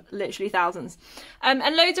them, literally thousands. And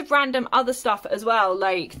loads of random other stuff as well,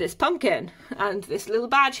 like this pumpkin and this little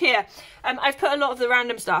badge here. I've put a lot of the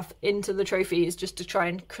random stuff into the trophies just to try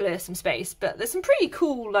and clear some space, but there's some pretty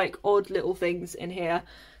cool, like, odd little things in here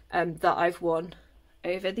that I've won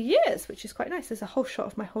over the years, which is quite nice. There's a whole shot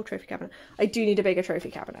of my whole trophy cabinet. I do need a bigger trophy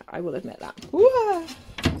cabinet, I will admit that. Whoa!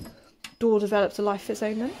 Door developed a life of its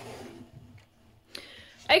own then.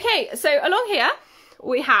 Okay, so along here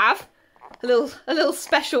we have a little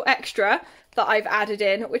special extra that I've added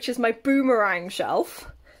in, which is my boomerang shelf.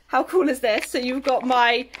 How cool is this? So you've got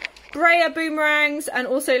my Brea boomerangs and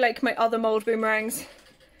also like my other mould boomerangs.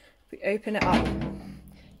 If we open it up,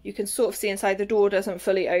 you can sort of see inside. The door doesn't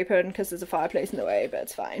fully open because there's a fireplace in the way, but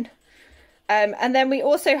it's fine. And then we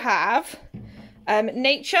also have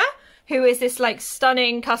Nature, who is this like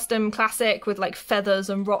stunning custom classic with like feathers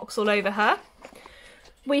and rocks all over her.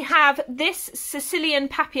 We have this Sicilian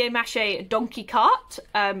papier-mâché donkey cart,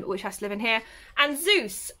 which has to live in here. And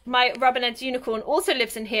Zeus, my Rubberheads unicorn, also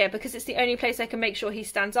lives in here because it's the only place I can make sure he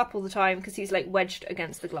stands up all the time because he's like wedged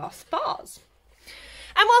against the glass bars.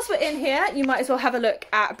 And whilst we're in here, you might as well have a look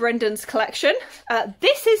at Brendan's collection.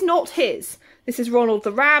 This is not his. This is Ronald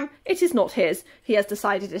the Ram. It is not his. He has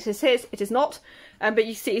decided it is his. It is not. But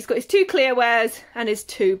you see he's got his 2 clear wares and his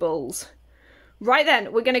 2 bulls. Right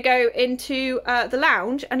then, we're going to go into the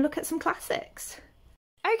lounge and look at some classics.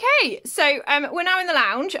 Okay, so we're now in the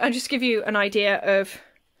lounge. I'll just give you an idea of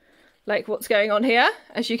like what's going on here,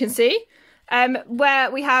 as you can see, where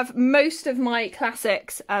we have most of my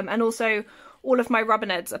classics and also all of my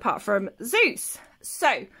Rubberheads apart from Zeus.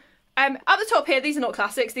 So up the top here, these are not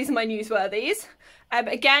classics, these are my newsworthies.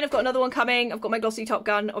 Again, I've got another one coming. I've got my glossy Top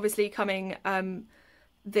Gun obviously coming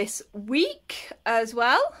this week as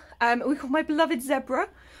well. We've got my beloved zebra.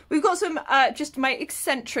 We've got some just my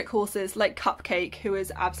eccentric horses like Cupcake, who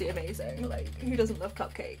is absolutely amazing. Like, who doesn't love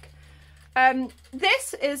Cupcake?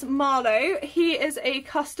 This is Marlowe. He is a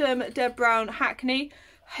custom Deb Brown Hackney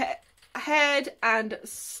head and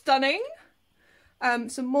stunning.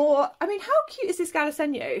 Some more. I mean, how cute is this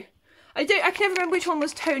Galasenio? I can never remember which one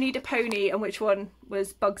was Tony DePony and which one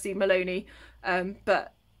was Bugsy Maloney.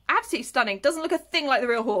 But absolutely stunning. Doesn't look a thing like the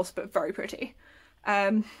real horse, but very pretty.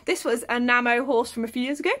 This was a Namo horse from a few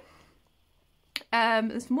years ago.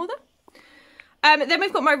 There's more there. Then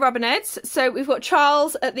we've got my Rubberheads. So we've got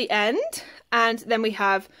Charles at the end, and then we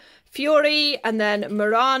have Fiori and then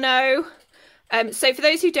Murano. So for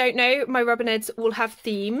those who don't know, my Rubberheads all have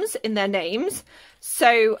themes in their names.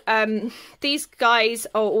 So these guys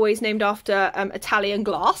are always named after Italian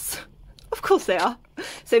glass. Of course they are.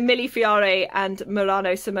 So Milli Fiore and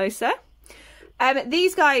Murano Samosa.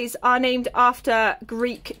 These guys are named after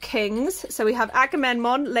Greek kings. So we have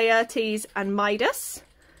Agamemnon, Laertes and Midas.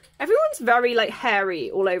 Everyone's very like hairy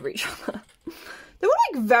all over each other. They're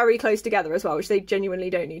all like very close together as well, which they genuinely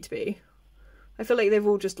don't need to be. I feel like they've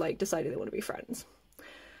all just like decided they want to be friends.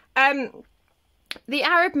 The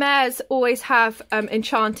Arab mares always have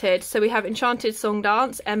Enchanted. So we have Enchanted Song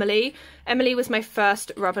Dance, Emily. Emily was my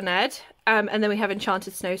first Rubbernead. And then we have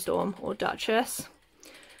Enchanted Snowstorm or Duchess.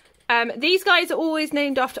 These guys are always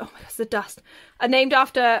named after, oh my gosh, the dust, are named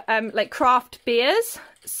after like craft beers.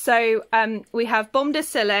 So we have Bombe de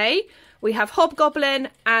Soleil, we have Hobgoblin,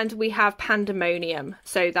 and we have Pandemonium.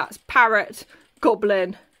 So that's Parrot,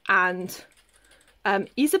 Goblin, and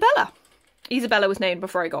Isabella. Isabella was named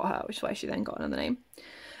before I got her, which is why she then got another name.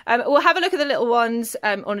 We'll have a look at the little ones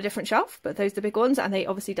on a different shelf, but those are the big ones, and they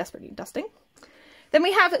obviously desperately need dusting. Then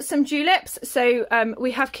we have some tulips. So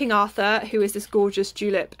we have King Arthur, who is this gorgeous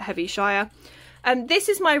tulip heavy shire. This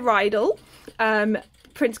is my Rydal,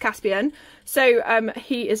 Prince Caspian. So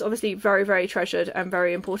he is obviously very, very treasured and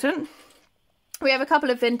very important. We have a couple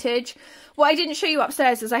of vintage. What I didn't show you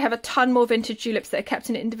upstairs is I have a ton more vintage tulips that are kept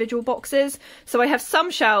in individual boxes. So I have some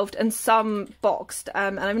shelved and some boxed.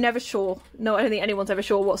 And I'm never sure, no, I don't think anyone's ever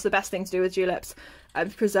sure what's the best thing to do with tulips, to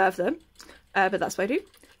preserve them. But that's what I do.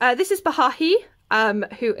 This is Bahahi,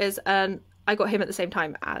 who is I got him at the same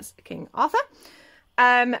time as King Arthur.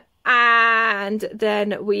 And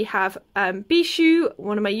then we have Bishu,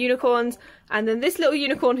 one of my unicorns. And then this little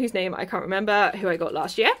unicorn whose name I can't remember, who I got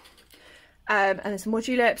last year. And there's some more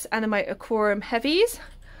tulips, and then my Aquarium heavies.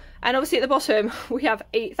 And obviously at the bottom we have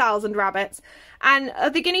 8,000 rabbits. And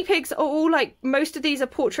the guinea pigs are all like, most of these are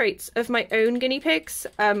portraits of my own guinea pigs,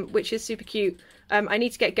 which is super cute. I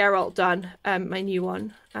need to get Geralt done, my new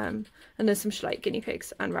one. And there's some Schleich guinea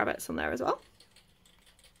pigs and rabbits on there as well.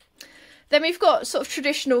 Then we've got sort of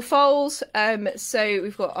traditional foals. So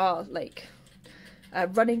we've got our like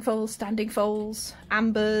running foals, standing foals,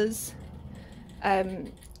 ambers,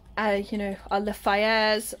 you know, our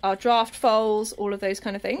Lafayeres, our draft foals, all of those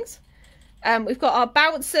kind of things. We've got our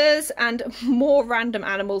bouncers and more random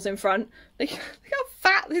animals in front. Look how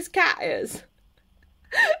fat this cat is.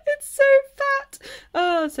 It's so fat.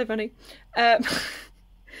 Oh, it's so funny.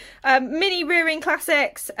 Mini rearing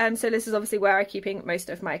classics. So this is obviously where I'm keeping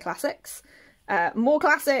most of my classics. More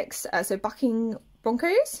classics. So bucking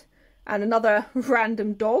broncos and another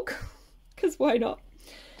random dog, because why not?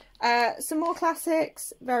 Some more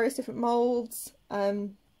classics, various different moulds,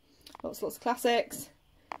 lots of classics,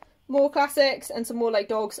 more classics, and some more like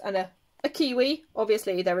dogs, and a kiwi.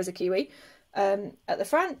 Obviously there is a kiwi at the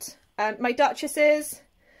front. My duchesses.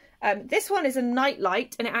 This one is a night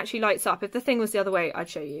light, and it actually lights up. If the thing was the other way, I'd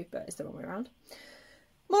show you, but it's the wrong way around.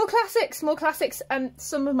 More classics, and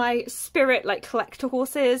some of my spirit like collector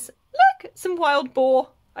horses. Look, some wild boar.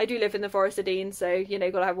 I do live in the Forest of Dean, so you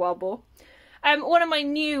know, gotta have wild boar. One of my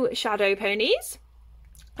new shadow ponies,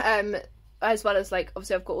 as well as like,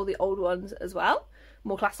 obviously I've got all the old ones as well.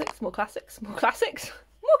 More classics, more classics, more classics,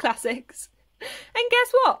 more classics. And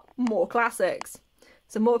guess what? More classics.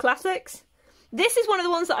 Some more classics. This is one of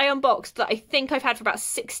the ones that I unboxed that I think I've had for about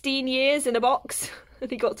 16 years in a box. And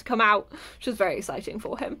he got to come out, which was very exciting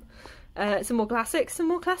for him. Some more classics, some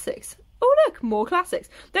more classics. Oh look, more classics.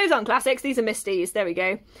 Those aren't classics, these are Misties. There we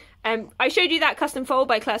go. I showed you that custom fold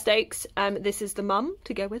by Claire Stokes. This is the mum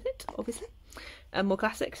to go with it, obviously. More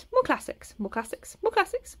classics, more classics, more classics, more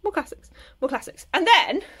classics, more classics, more classics. And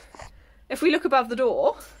then, if we look above the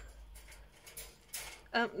door,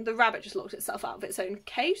 the rabbit just locked itself out of its own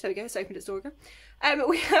cage. There we go, it's opened its door again.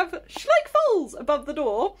 We have Schleich foals above the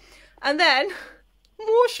door, and then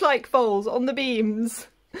more Schleich foals on the beams.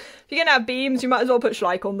 If you're gonna have beams, you might as well put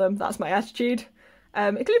Schleich on them. That's my attitude.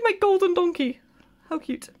 Including my golden donkey. How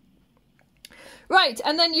cute. Right,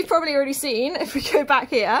 and then you've probably already seen, if we go back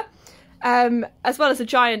here, as well as a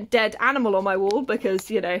giant dead animal on my wall, because,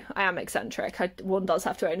 you know, I am eccentric. One does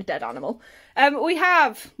have to own a dead animal. We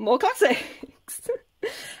have more classics.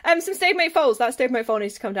 Some stablemate foals. That stablemate foal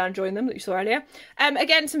needs to come down and join them that you saw earlier.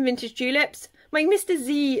 Again, some vintage tulips. My Mr.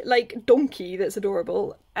 Z, like, donkey that's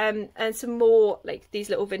adorable. And some more, like, these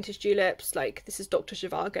little vintage tulips. Like, this is Dr.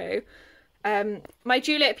 Zhivago. My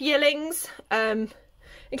tulip yearlings,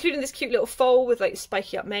 including this cute little foal with, like,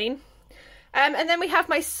 spiky up mane. And then we have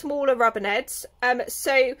my smaller Rubberneads.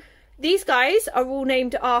 So these guys are all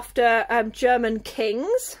named after German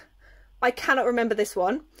kings. I cannot remember this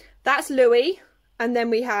one. That's Louis. And then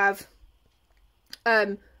we have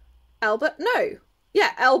Albert. No.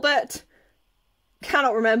 Yeah, Albert.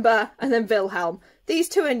 Cannot remember. And then Wilhelm. These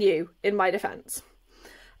two are new, in my defence.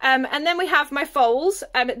 And then we have my foals.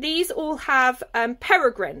 These all have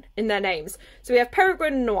Peregrine in their names. So we have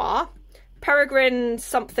Peregrine Noir, Peregrine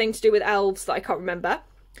something to do with elves that I can't remember,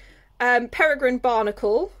 Peregrine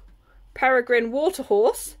Barnacle, Peregrine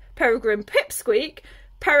Waterhorse, Peregrine Pipsqueak,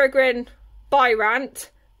 Peregrine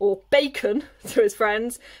Byrant, or Bacon to his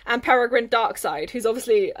friends, and Peregrine Darkside, who's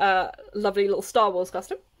obviously a lovely little Star Wars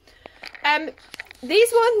custom.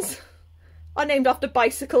 These ones are named after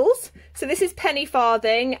bicycles. So this is Penny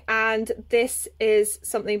Farthing, and this is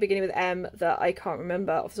something beginning with M that I can't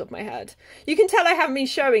remember off the top of my head. You can tell I haven't been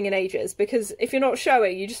showing in ages, because if you're not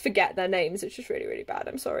showing, you just forget their names, which is really, really bad.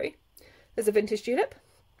 I'm sorry. There's a vintage tulip.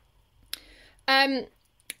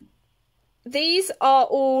 These are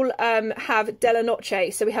all have Della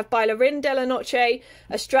Noche. So we have Bailarin Della Noche,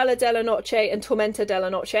 Estrella Della Noche, and Tormenta Della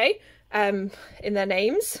Noche in their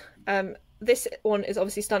names. This one is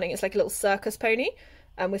obviously stunning. It's like a little circus pony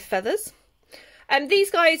with feathers. These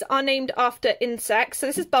guys are named after insects. So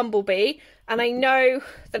this is Bumblebee, and I know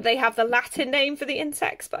that they have the Latin name for the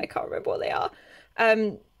insects, but I can't remember what they are.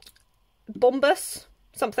 Bombus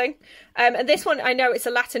something. And this one, I know it's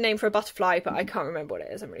a Latin name for a butterfly, but I can't remember what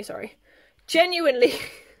it is. I'm really sorry. Genuinely, again,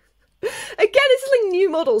 it's like new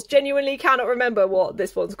models. Genuinely cannot remember what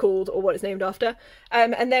this one's called or what it's named after.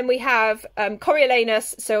 And then we have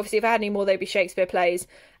Coriolanus. So obviously, if I had any more, they'd be Shakespeare plays.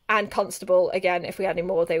 And Constable, again, if we had any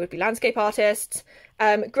more, they would be landscape artists.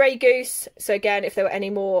 Grey Goose. So again, if there were any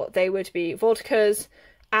more, they would be vodkas.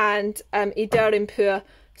 And Iderimpur.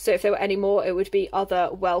 So if there were any more, it would be other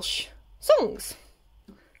Welsh songs.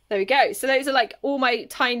 There we go. So those are like all my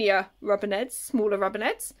tinier Rubberneds, smaller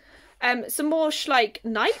Rubberneds. Some more Schleich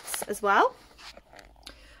Knights as well.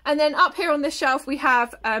 And then up here on this shelf we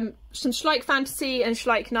have some Schleich Fantasy and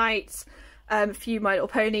Schleich Knights, a few My Little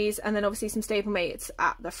Ponies, and then obviously some stablemates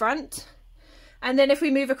at the front. And then if we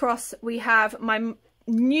move across, we have my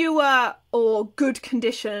newer or good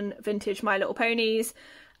condition vintage My Little Ponies,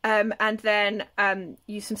 and then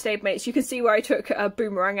use some stablemates. You can see where I took a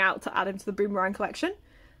Boomerang out to add him to the Boomerang collection.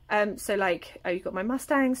 So like, oh, you've got my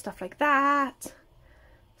Mustangs, stuff like that.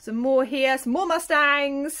 Some more here, some more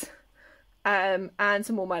Mustangs, and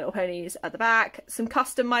some more My Little Ponies at the back. Some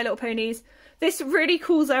custom My Little Ponies. This really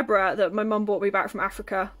cool zebra that my mum brought me back from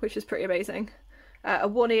Africa, which is pretty amazing. A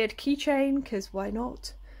one-eared keychain, because why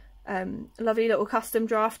not? A lovely little custom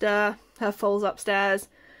drafter, her foals upstairs,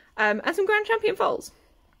 and some Grand Champion foals.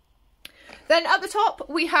 Then at the top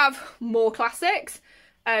we have more classics.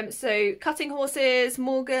 So cutting horses,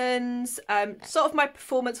 Morgans, sort of my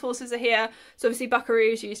performance horses are here. So obviously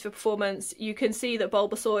Buckaroo is used for performance. You can see that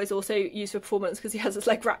Bulbasaur is also used for performance because he has his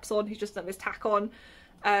leg wraps on. He's just done his tack on.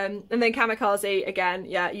 And then Kamikaze, again,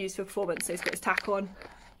 yeah, used for performance. So he's got his tack on.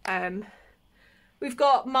 We've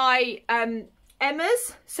got my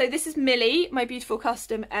Emmas. So this is Millie, my beautiful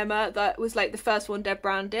custom Emma that was like the first one Deb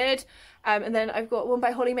Brown did. And then I've got one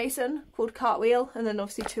by Holly Mason called Cartwheel, and then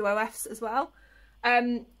obviously two OFs as well.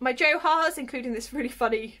 My Johars, including this really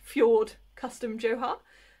funny Fjord custom Johar,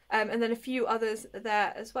 and then a few others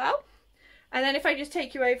there as well. And then if I just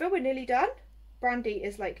take you over, we're nearly done. Brandy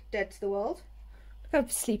is like dead to the world. Look how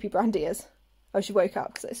sleepy Brandy is. Oh, she woke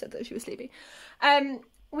up because I said that she was sleepy.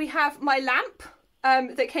 We have my lamp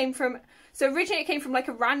that came from, so originally it came from like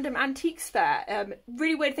a random antiques fair.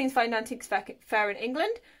 Really weird things to find antiques fair in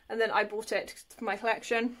England, and then I bought it for my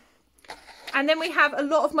collection. And then we have a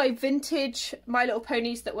lot of my vintage My Little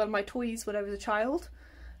Ponies that were my toys when I was a child.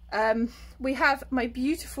 We have my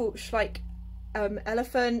beautiful Schleich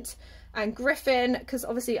elephant and griffin, because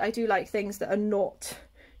obviously I do like things that are not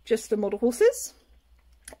just the model horses.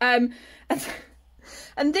 And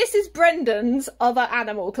this is Brendan's other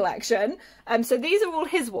animal collection. So these are all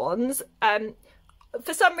his ones.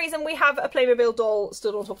 For some reason we have a Playmobil doll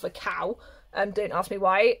stood on top of a cow. Don't ask me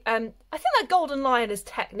why. I think that golden lion is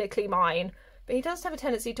technically mine, but he does have a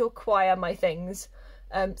tendency to acquire my things.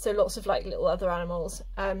 So lots of like little other animals,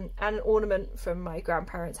 and an ornament from my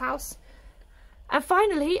grandparents' house. And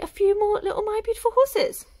finally, a few more little My Beautiful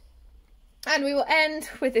Horses. And we will end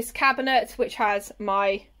with this cabinet, which has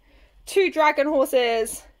my two dragon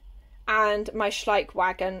horses and my Schleich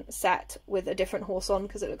wagon set with a different horse on,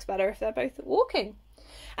 because it looks better if they're both walking.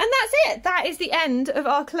 And that's it. That is the end of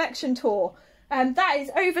our collection tour. That is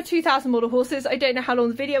over 2,000 model horses. I don't know how long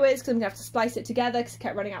the video is because I'm going to have to splice it together because it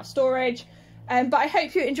kept running out of storage. But I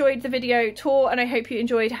hope you enjoyed the video tour, and I hope you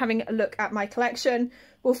enjoyed having a look at my collection.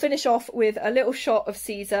 We'll finish off with a little shot of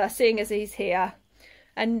Caesar, seeing as he's here.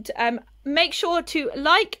 And make sure to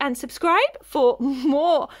like and subscribe for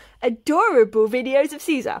more adorable videos of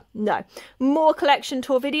Caesar. No, more collection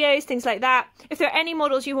tour videos, things like that. If there are any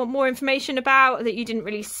models you want more information about that you didn't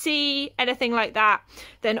really see, anything like that,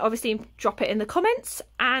 then obviously drop it in the comments,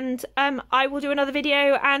 and I will do another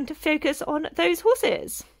video and focus on those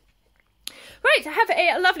horses. Right, have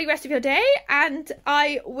a lovely rest of your day, and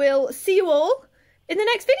I will see you all in the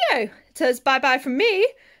next video. It says bye-bye from me,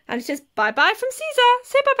 and it says bye-bye from Caesar.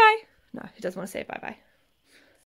 Say bye-bye. No, he doesn't want to say bye-bye.